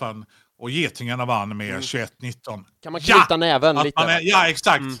i soffan och getingarna vann med 21-19. Kan man knyta näven lite? Ja,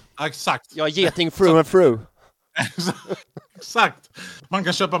 exakt. Exakt. Ja, geting through and through. Exakt. Man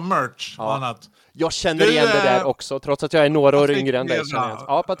kan köpa merch och annat. Jag känner igen det där också, trots att jag är några år yngre än dig.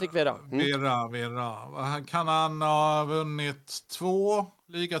 Ja, Patrik Vera. Vera. Kan han ha vunnit 2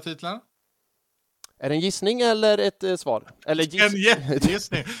 ligatitlar? Är det en gissning eller ett svar? Eller en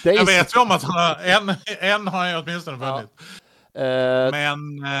gissning. Jag vet ju om att han har en har jag åtminstone vunnit.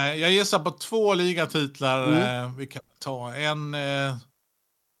 Men jag gissar på 2 ligatitlar. Vi kan ta en...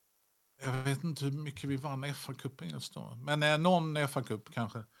 jag vet inte hur mycket vi vann FA-cupen just då. Men någon FA-cup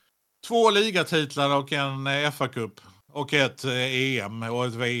kanske. 2 ligatitlar och en FA-cup. Och ett EM och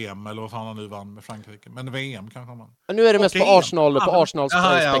ett VM. Eller vad fan han nu vann med Frankrike. Men VM kanske man. Nu är det mest på Arsenals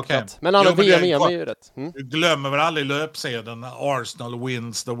spektrat. Men alla VM är ju rätt. Du glömmer väl aldrig löpsedeln. Arsenal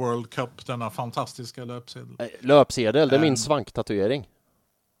wins the World Cup. Denna fantastiska löpsedel. Löpsedel, det är min svanktatuering.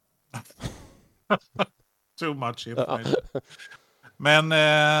 Too much information. Men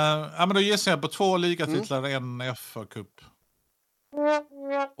då gissar jag på 2 ligatitlar, en FA-cup.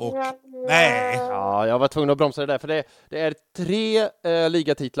 Och nej. Ja, jag var tvungen att bromsa det där. För det är 3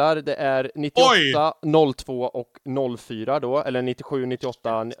 ligatitlar. Det är 98, 02 och 04 då. Eller 97,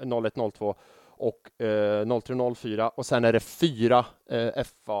 98, 01, 02 och 03, 04. Och sen är det 4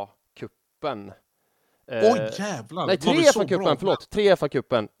 FA-cupen. Jävlar. Nej, 3 FA-cupen, förlåt. 3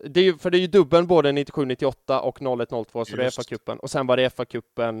 FA-cupen. Det är ju dubbeln både 97, 98 och 01, 02. Så det är FA-cupen. Och sen var det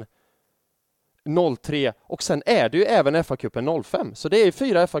FA-cupen 03. Och sen är det ju även FA-cupen 05. Så det är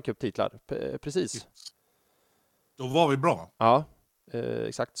 4 FA-cup-titlar. Precis. Då var vi bra. Ja,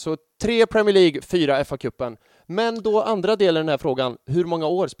 exakt. Så 3 Premier League, 4 FA-cupen. Men då andra delen i den här frågan. Hur många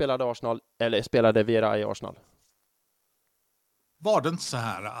år spelade Vera i Arsenal? Var det inte så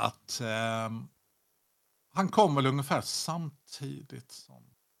här att han kom väl ungefär samtidigt som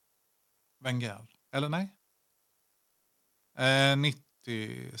Wenger? Eller nej?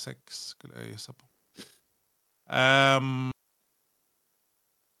 96 skulle jag gissa på.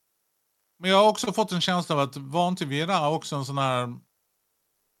 Men jag har också fått en känsla av att var inte Vera också en sån här...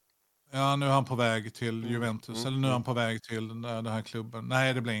 Ja, nu är han på väg till Juventus. Eller nu är han på väg till den här klubben.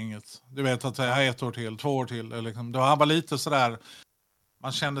 Nej, det blir inget. Du vet att jag har 1 år till, 2 år till. Liksom. Då han var lite sådär...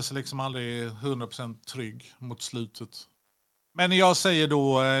 Man kände sig liksom aldrig 100% trygg mot slutet. Men jag säger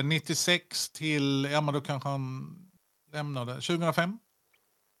då 96 till... Ja, men då kanske han lämnade. 2005?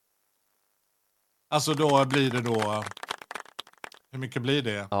 Alltså då blir det då... Hur mycket blir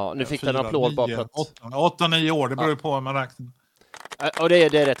det? Ja, nu fick den en applåd bara för att... 8-9 år, det beror ju på hur man räknar. Och det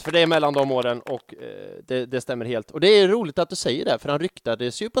är rätt, för det är mellan de åren och det stämmer helt. Och det är roligt att du säger det, för han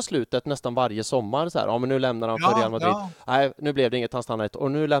ryktades ju på slutet nästan varje sommar så här. Ja, men nu lämnar han för Real Madrid. Ja. Nej, nu blev det inget, han stannade ett.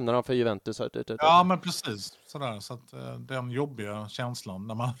 Och nu lämnar han för Juventus. Ja, men precis. Sådär, så att den jobbiga känslan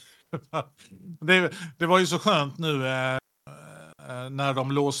när man... det var ju så skönt nu när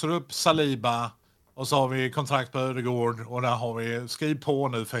de låser upp Saliba. Och så har vi kontrakt på Ödegård och där har vi skriv på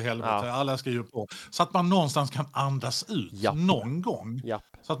nu för helvete. Ja. Alla skriver på. Så att man någonstans kan andas ut någon gång. Japp.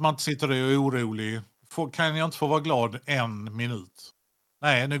 Så att man inte sitter där och är orolig. Kan jag inte få vara glad 1 minut?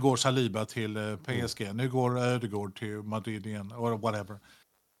 Nej, nu går Saliba till PSG. Nu går Ödegård till Madrid igen. Or whatever.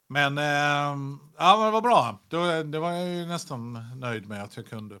 Men men det var bra. Det var jag ju nästan nöjd med att jag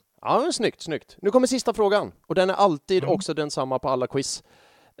kunde. Ja, men snyggt. Nu kommer sista frågan. Och den är alltid också densamma på alla quiz.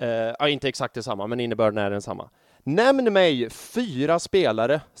 Inte exakt detsamma, men innebörden är densamma. Nämn mig 4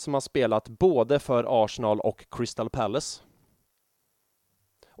 spelare som har spelat både för Arsenal och Crystal Palace.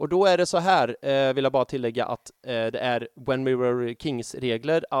 Och då är det så här, vill jag bara tillägga att det är When We Were Kings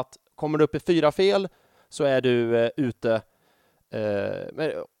regler, att kommer du upp i 4 fel så är du ute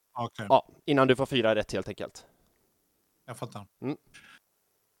innan du får 4 rätt helt enkelt. Jag fattar.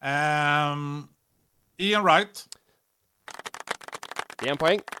 Ian Wright. Det är en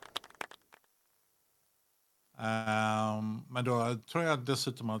poäng. Men då tror jag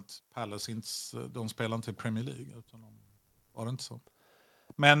dessutom att Palace inte, de spelar inte i Premier League. Utan var det inte så.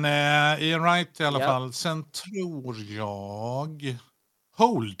 Men Ian Wright i alla fall. Sen tror jag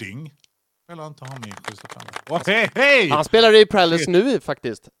Holding. Spelar inte han i Crystal Palace? Hey! Han spelar i Palace nu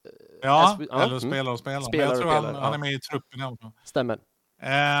faktiskt. Ja, eller spelar. Men jag tror han är med i truppen. Stämmer.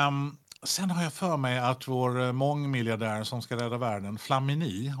 Sen har jag för mig att vår mångmiljardär som ska rädda världen,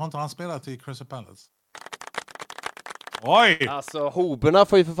 Flamini, har inte han spelat i Crystal Palace? Oj! Alltså, hoberna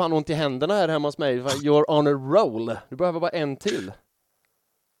får ju för fan ont i händerna här hemma hos mig. You're on a roll. Du behöver bara en till.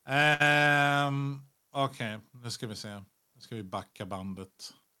 Okej, nu ska vi se. Nu ska vi backa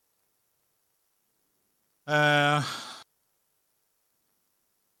bandet.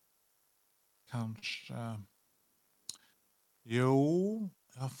 Kanske... Jo,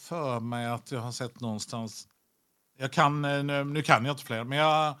 jag har för mig att jag har sett någonstans... Nu kan jag inte fler,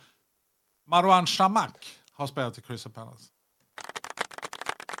 men Marouane Chamakh har spelat i Crystal Palace.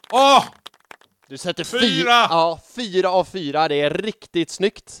 Du sätter 4! Ja, 4 av 4. Det är riktigt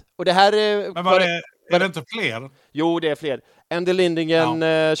snyggt. Och det här är... Men är det inte fler? Jo, det är fler. Andy Lindingen,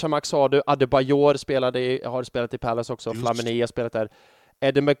 Chamakh sa du, Adebayor har spelat i Palace också. Flamini har spelat där.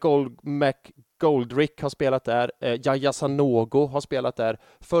 Eddie McGoldrick har spelat där. Yahya Sanogo har spelat där.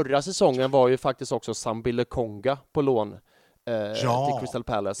 Förra säsongen var ju faktiskt också Sambile Konga på lån till Crystal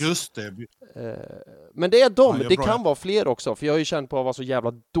Palace. Just det. Men det är det kan vara fler också, för jag har ju känt på att vara så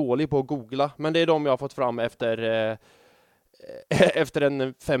jävla dålig på att googla. Men det är de jag har fått fram efter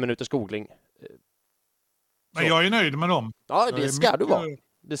en 5 minuters googling. Men jag är nöjd med dem. Ja, det ska du vara.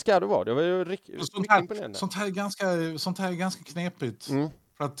 Det ska du vara. Det var ju riktigt imponerande. Sånt här är ganska knepigt.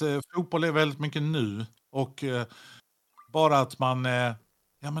 För att fotboll är väldigt mycket nu. Och bara att man... men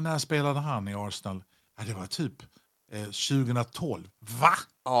när spelade han i Arsenal? Ja, det var typ 2012. Va?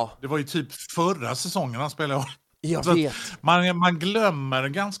 Ja. Det var ju typ förra säsongen han spelade. Jag vet. Man glömmer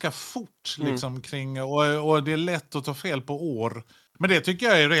ganska fort liksom, kring... Och det är lätt att ta fel på år. Men det tycker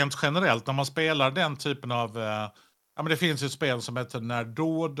jag är rent generellt när man spelar den typen av... men det finns ju ett spel som heter När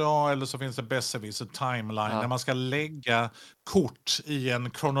då, eller så finns det Besserwisser Timeline, när man ska lägga kort i en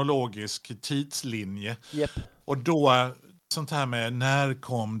kronologisk tidslinje. Yep. Och då, sånt här med när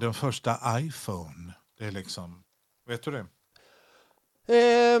kom den första iPhone? Det är liksom, vet du det?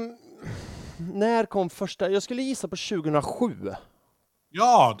 När kom första? Jag skulle gissa på 2007.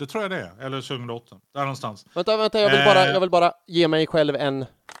 Ja, det tror jag det är. Eller 2008. Där någonstans. Vänta, jag vill bara ge mig själv en...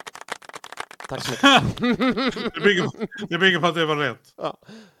 Tack så mycket. det bygger på att det var rätt. Ja.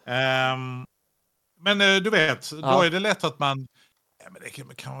 Men du vet, då är det lätt att man... men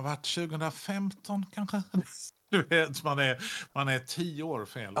det kan ha varit 2015 kanske. Du vet, man är 10 år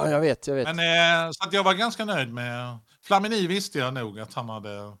fel. Ja, jag vet. Men, så att jag var ganska nöjd med... Flamini visste jag nog att han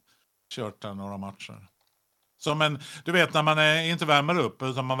hade kört där några matcher. Så men du vet när man inte värmer upp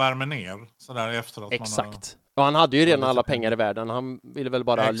utan man värmer ner så där efter att exakt. Och han hade ju redan alla pengar i världen. Han ville väl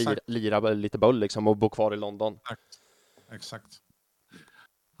bara lira lite boll liksom och bo kvar i London. Exakt.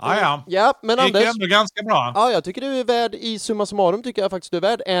 Ja, men Anders, det gick ändå ganska bra. Ja, jag tycker du är värd i summa summarum tycker jag faktiskt du är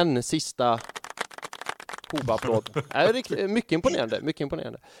värd en sista hoba-applåd. Mycket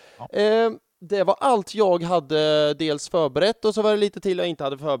imponerande. Ja. Det var allt jag hade dels förberett och så var det lite till jag inte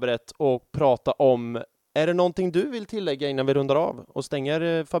hade förberett och prata om. Är det någonting du vill tillägga innan vi rundar av och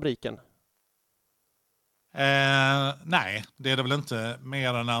stänger fabriken? Nej, det är det väl inte.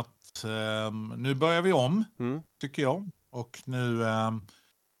 Mer än att nu börjar vi om, tycker jag. Och nu...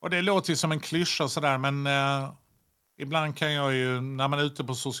 och det låter ju som en klyscha sådär, men ibland kan jag ju, när man är ute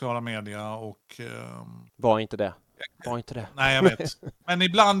på sociala medier och... Var inte det. Nej, jag vet. Men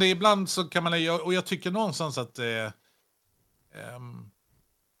ibland så kan man... Och jag tycker någonstans att...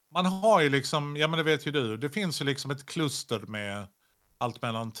 man har ju liksom, men det vet ju du, det finns ju liksom ett kluster med allt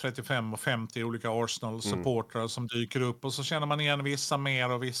mellan 35 och 50 olika Arsenal-supportrar som dyker upp och så känner man igen vissa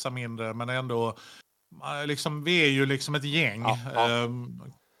mer och vissa mindre, men ändå liksom, vi är ju liksom ett gäng.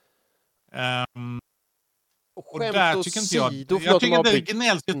 Och där tycker inte jag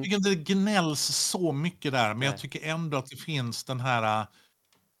tycker inte det gnälls så mycket där, men jag tycker ändå att det finns den här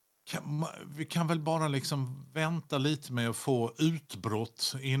vi kan väl bara liksom vänta lite med att få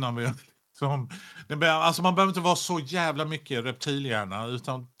utbrott innan vi alltså man behöver inte vara så jävla mycket reptilhjärna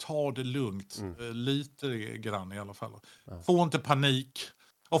utan ta det lugnt lite grann i alla fall. Få inte panik.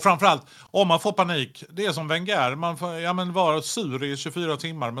 Och framförallt, om man får panik, det är som Wenger, man får vara sur i 24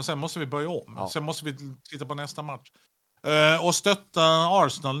 timmar men sen måste vi börja om. Ja. Sen måste vi titta på nästa match. Och stötta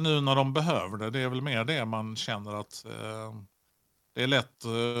Arsenal nu när de behöver det. Det är väl mer det man känner att det är lätt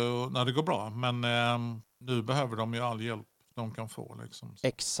när det går bra. Men nu behöver de ju all hjälp de kan få. Liksom.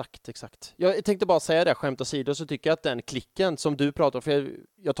 Exakt. Jag tänkte bara säga det, skämt åsido, så tycker jag att den klicken som du pratar om, för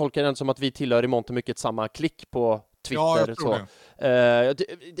jag tolkar den som att vi tillhör i mångt och mycket samma klick på Twitter. Ja, jag tror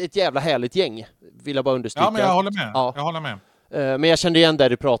det är ett jävla härligt gäng, vill jag bara understryka. Ja, men jag håller med. Ja. Jag håller med. Men jag kände igen där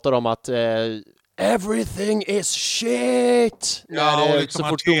du pratar om att everything is shit! Ja, och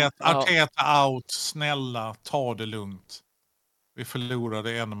liksom Arteta out, snälla, ta det lugnt. Vi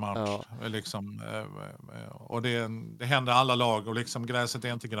förlorade en match. Liksom, och det händer alla lag och liksom gräset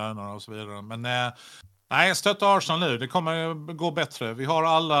är inte grönare och så vidare. Men nej, stötta Arsenal nu. Det kommer gå bättre. Vi har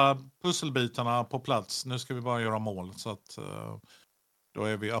alla pusselbitarna på plats. Nu ska vi bara göra mål. Så att då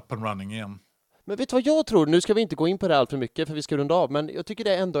är vi up and running igen. Men vet du vad jag tror? Nu ska vi inte gå in på det allt för mycket för vi ska runda av. Men jag tycker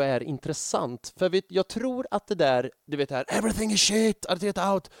det ändå är intressant. För jag tror att det där, du vet här, everything is shit,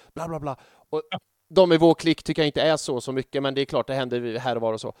 Arteta out, bla bla bla. Och de i vår klick tycker jag inte är så mycket, men det är klart det händer här och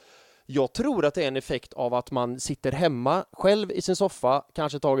var och så. Jag tror att det är en effekt av att man sitter hemma själv i sin soffa,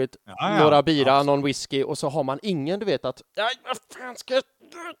 kanske tagit några bira, någon whisky, och så har man ingen, du vet att vad fan ska jag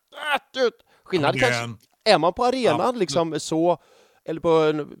ut? Skillnad kanske, är man på arenan liksom så, eller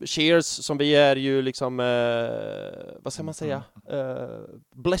på Cheers som vi är ju liksom, vad ska man säga,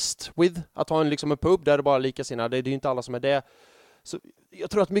 blessed with, att ha en pub där det bara likasinnade, det är ju inte alla som är det. Så jag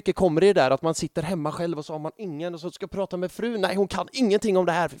tror att mycket kommer i det där att man sitter hemma själv och så har man ingen och så ska prata med frun. Nej, hon kan ingenting om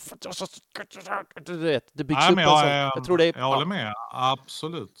det här. Det byggs upp. Jag tror det är, jag håller med,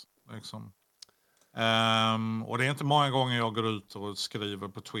 absolut. Liksom. Och det är inte många gånger jag går ut och skriver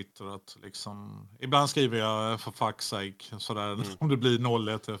på Twitter att liksom, ibland skriver jag för fuck's sake sådär, om det blir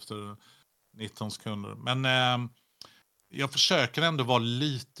 0-1 efter 19 sekunder. Men jag försöker ändå vara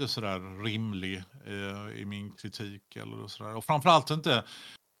lite sådär rimlig i min kritik eller sådär. Och framförallt inte,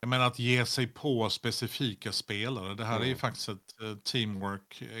 jag menar, att ge sig på specifika spelare. Det här är ju faktiskt ett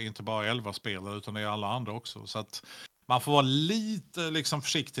teamwork, inte bara 11 spelare utan det är alla andra också. Så att man får vara lite liksom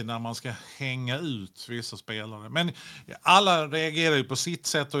försiktig när man ska hänga ut vissa spelare. Men alla reagerar ju på sitt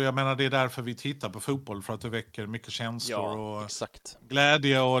sätt och jag menar det är därför vi tittar på fotboll, för att det väcker mycket känslor och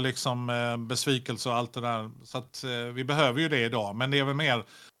glädje och liksom besvikelse och allt det där. Så att vi behöver ju det idag. Men det är väl mer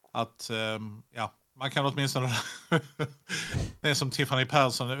att man kan åtminstone det är som Tiffany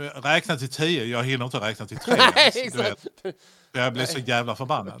Persson, räkna till 10. Jag hinner inte räkna till 3. Jag blir så jävla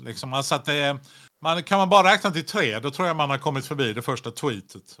förbannad. Liksom. Alltså att kan man bara räkna till 3, då tror jag man har kommit förbi det första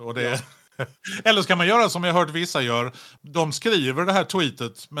tweetet. Och det eller ska man göra som jag hört vissa gör. De skriver det här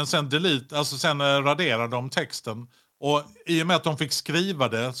tweetet men sen sen raderar de texten. Och i och med att de fick skriva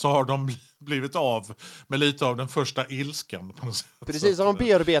det så har de blivit av med lite av den första ilskan. På något sätt. Precis, har de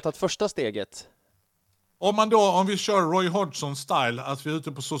bearbetat första steget. Om vi kör Roy Hodgson-style, att vi är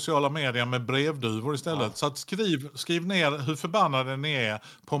ute på sociala medier med brevduvor istället. Ja. Så att skriv ner hur förbannade ni är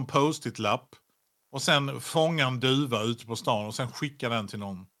på en post-it-lapp. Och sen fånga en duva ute på stan och sen skicka den till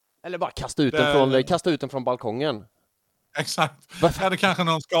någon. Eller bara kasta ut den från balkongen. Exakt. Varför? Är det kanske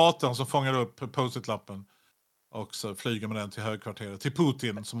någon skaten som fångar upp post-it-lappen och så flyger med den till högkvarteret. Till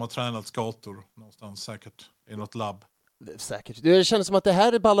Putin som har tränat skator någonstans säkert i något labb. Säkert. Det känns som att det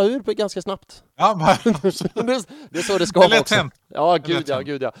här ballar ur på ganska snabbt. Ja, det är så det ska vara också. Ja,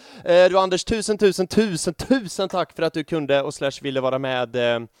 gud ja. Du Anders, tusen tack för att du kunde och ville vara med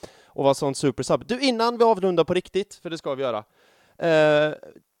och vara sån super-sub. Du, innan vi avrundar på riktigt, för det ska vi göra.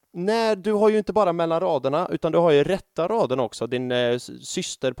 Du har ju inte bara mellan raderna, utan du har ju rätta raden också, din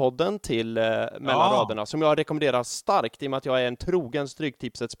systerpodden till mellan raderna, som jag rekommenderar starkt i och med att jag är en trogen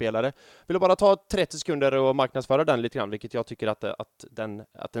stryktipset-spelare. Vill bara ta 30 sekunder och marknadsföra den lite grann, vilket jag tycker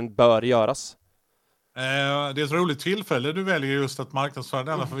att den bör göras. Det är ett roligt tillfälle du väljer just att marknadsföra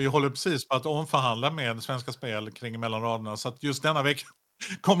denna, för vi håller precis på att omförhandla med Svenska Spel kring mellan raderna, så att just denna vecka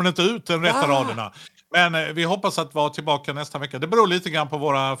kommer det inte ut den rätta raderna. Men vi hoppas att vara tillbaka nästa vecka. Det beror lite grann på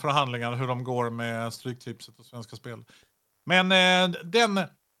våra förhandlingar, hur de går med Stryktipset och Svenska Spel. Men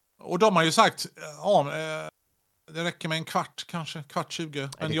och de har ju sagt, det räcker med en kvart, kanske, kvart 20.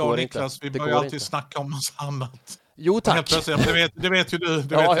 Men jag och Niklas, vi börjar alltid snacka om oss annat. Jo, tack. Det vet ju du.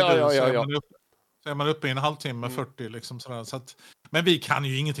 Så är man uppe i en halvtimme, 40 liksom sådär. Så att, men vi kan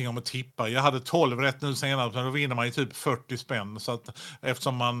ju ingenting om att tippa. Jag hade 12 rätt nu senare, men då vinner man ju typ 40 spänn. Så att,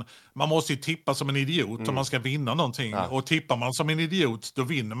 eftersom man måste ju tippa som en idiot om man ska vinna någonting. Ja. Och tippar man som en idiot, då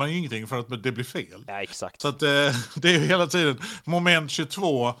vinner man ju ingenting för att det blir fel. Ja, exakt. Så att, det är ju hela tiden moment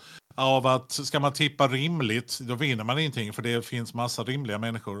 22 av att ska man tippa rimligt, då vinner man ingenting, för det finns massa rimliga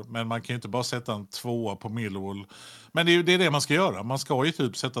människor. Men man kan ju inte bara sätta en 2 på Millwall. Men det är det man ska göra. Man ska ju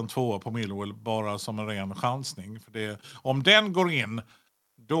typ sätta en 2 på Millwall bara som en ren chansning. För om den går in,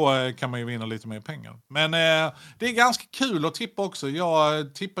 Då kan man ju vinna lite mer pengar. Men det är ganska kul att tippa också.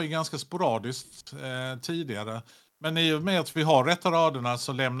 Jag tippar ju ganska sporadiskt tidigare. Men i och med att vi har rätta raderna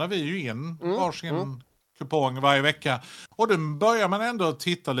så lämnar vi ju in varsin kupong varje vecka. Och då börjar man ändå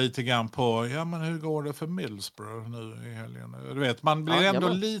titta lite grann på, ja men hur går det för Middlesbrough nu i helgen? Du vet, man blir ändå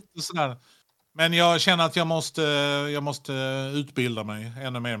lite sådär. Men jag känner att jag måste utbilda mig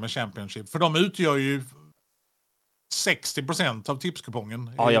ännu mer med Championship. För de utgör ju 60% av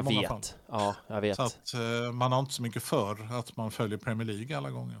tipskupongen. Ja, jag vet. Ja, jag vet. Så att man har inte så mycket för att man följer Premier League alla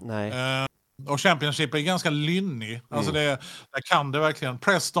gånger. Nej. Och Championship är ganska lynnig. Alltså där kan det verkligen.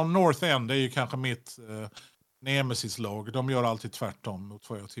 Preston North End är ju kanske mitt nemesis-lag. De gör alltid tvärtom mot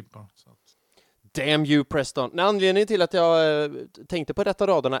vad jag tippar. Så att. Damn you Preston. Anledningen till att jag tänkte på rätta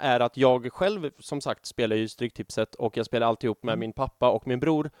raderna är att jag själv som sagt spelar ju stryktipset och jag spelar alltihop med min pappa och min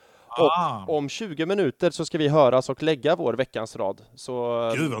bror. Och om 20 minuter så ska vi höras och lägga vår veckans rad.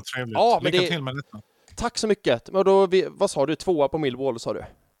 Så, Gud vad trevligt. Ja, Lycka till med detta. Tack så mycket. Men då, vad sa du? 2 på Millwall sa du?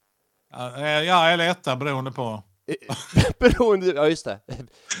 Ja, eller 1 beroende på. Ja, just det.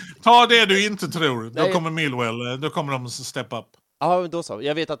 Ta det du inte tror. Då Nej. kommer Millwall. Då kommer de step up. Ja, då så.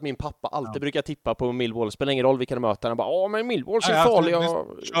 Jag vet att min pappa alltid brukar tippa på Millwall. Spelar ingen roll vilka de möter. Han bara, men Millwall ser farliga.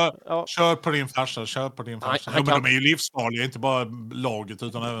 Kör på din farsa. De är ju livsfarliga, inte bara laget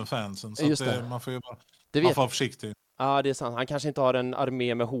utan även fansen. Så att man får ju bara vara försiktig. Ja, det är sant. Han kanske inte har en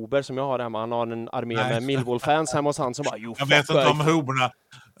armé med Hober som jag har hemma. Han har en armé med Millwall-fans hemma hos han som bara, jag vet inte om Hoberna.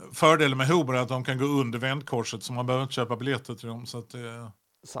 Fördelen med Hober är att de kan gå under vändkorset så man behöver inte köpa biljetter till dem. Så att det är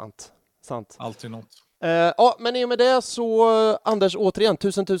sant. Alltid något. Ja, men i och med det så Anders, återigen,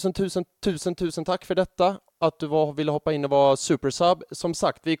 tusen tack för detta. Att du ville hoppa in och vara super-sub. Som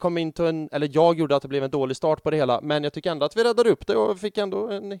sagt, vi kom in till jag gjorde att det blev en dålig start på det hela. Men jag tycker ändå att vi räddade upp det och fick ändå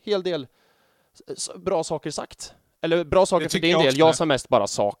en hel del bra saker sagt. Eller bra saker för din del. Jag sa mest bara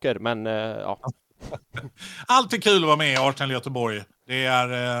saker, men ja. Alltid kul att vara med i Arsenal Göteborg. Det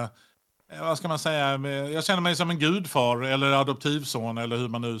är, vad ska man säga, jag känner mig som en gudfar eller adoptivson eller hur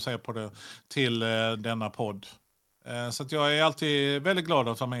man nu säger på det till denna podd. Så att jag är alltid väldigt glad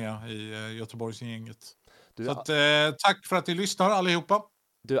att vara med i Göteborgsgänget. Så att, tack för att ni lyssnar allihopa.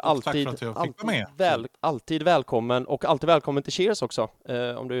 Du är alltid välkommen och alltid välkommen till Cheers också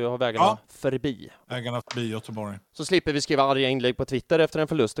om du har vägarna förbi. Vägarna förbi Göteborg. Så slipper vi skriva arga inlägg på Twitter efter en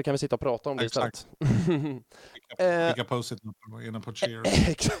förlust, då kan vi sitta och prata om det istället. Skicka post-it innan på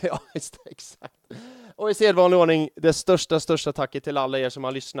Cheers. Ja, exakt. Och i sedvanlig ordning, det största tacket till alla er som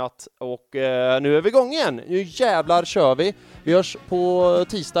har lyssnat. Och nu är vi igång igen. Nu jävlar kör vi. Vi hörs på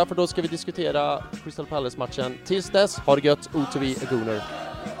tisdag för då ska vi diskutera Crystal Palace-matchen. Tills dess, ha det gött. O2V, a Gooner.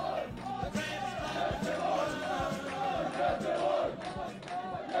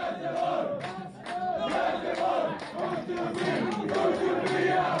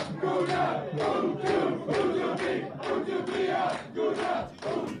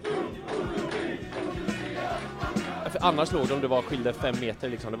 För annars låg det var skilde 5 meter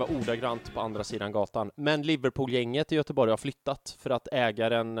liksom. Det var ordagrant på andra sidan gatan. Men Liverpool-gänget i Göteborg har flyttat för att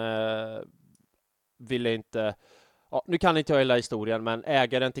ägaren ville inte... Ja, nu kan inte jag hela historien, men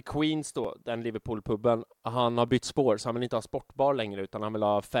ägaren till Queens då, den Liverpool-pubben, han har bytt spår så han vill inte ha sportbar längre utan han vill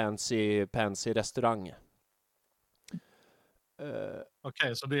ha fancy restaurang.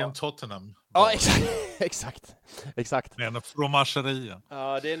 Okej, så det är en Tottenham. Ja, exakt. Det är en fromageria.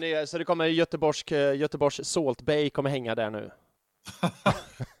 Ja, så det kommer Göteborgs Salt Bay kommer hänga där nu.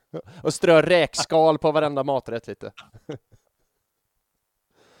 Och strö räkskal på varenda maträtt lite.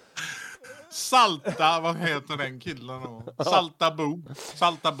 Salta, vad heter den killen då? Salta Bo.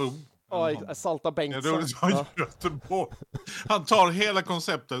 Ja, Salta Bengtsson. Ja. Göteborg. Han tar hela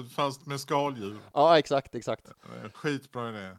konceptet fast med skaldjur. Ja, exakt. Skitbra idé.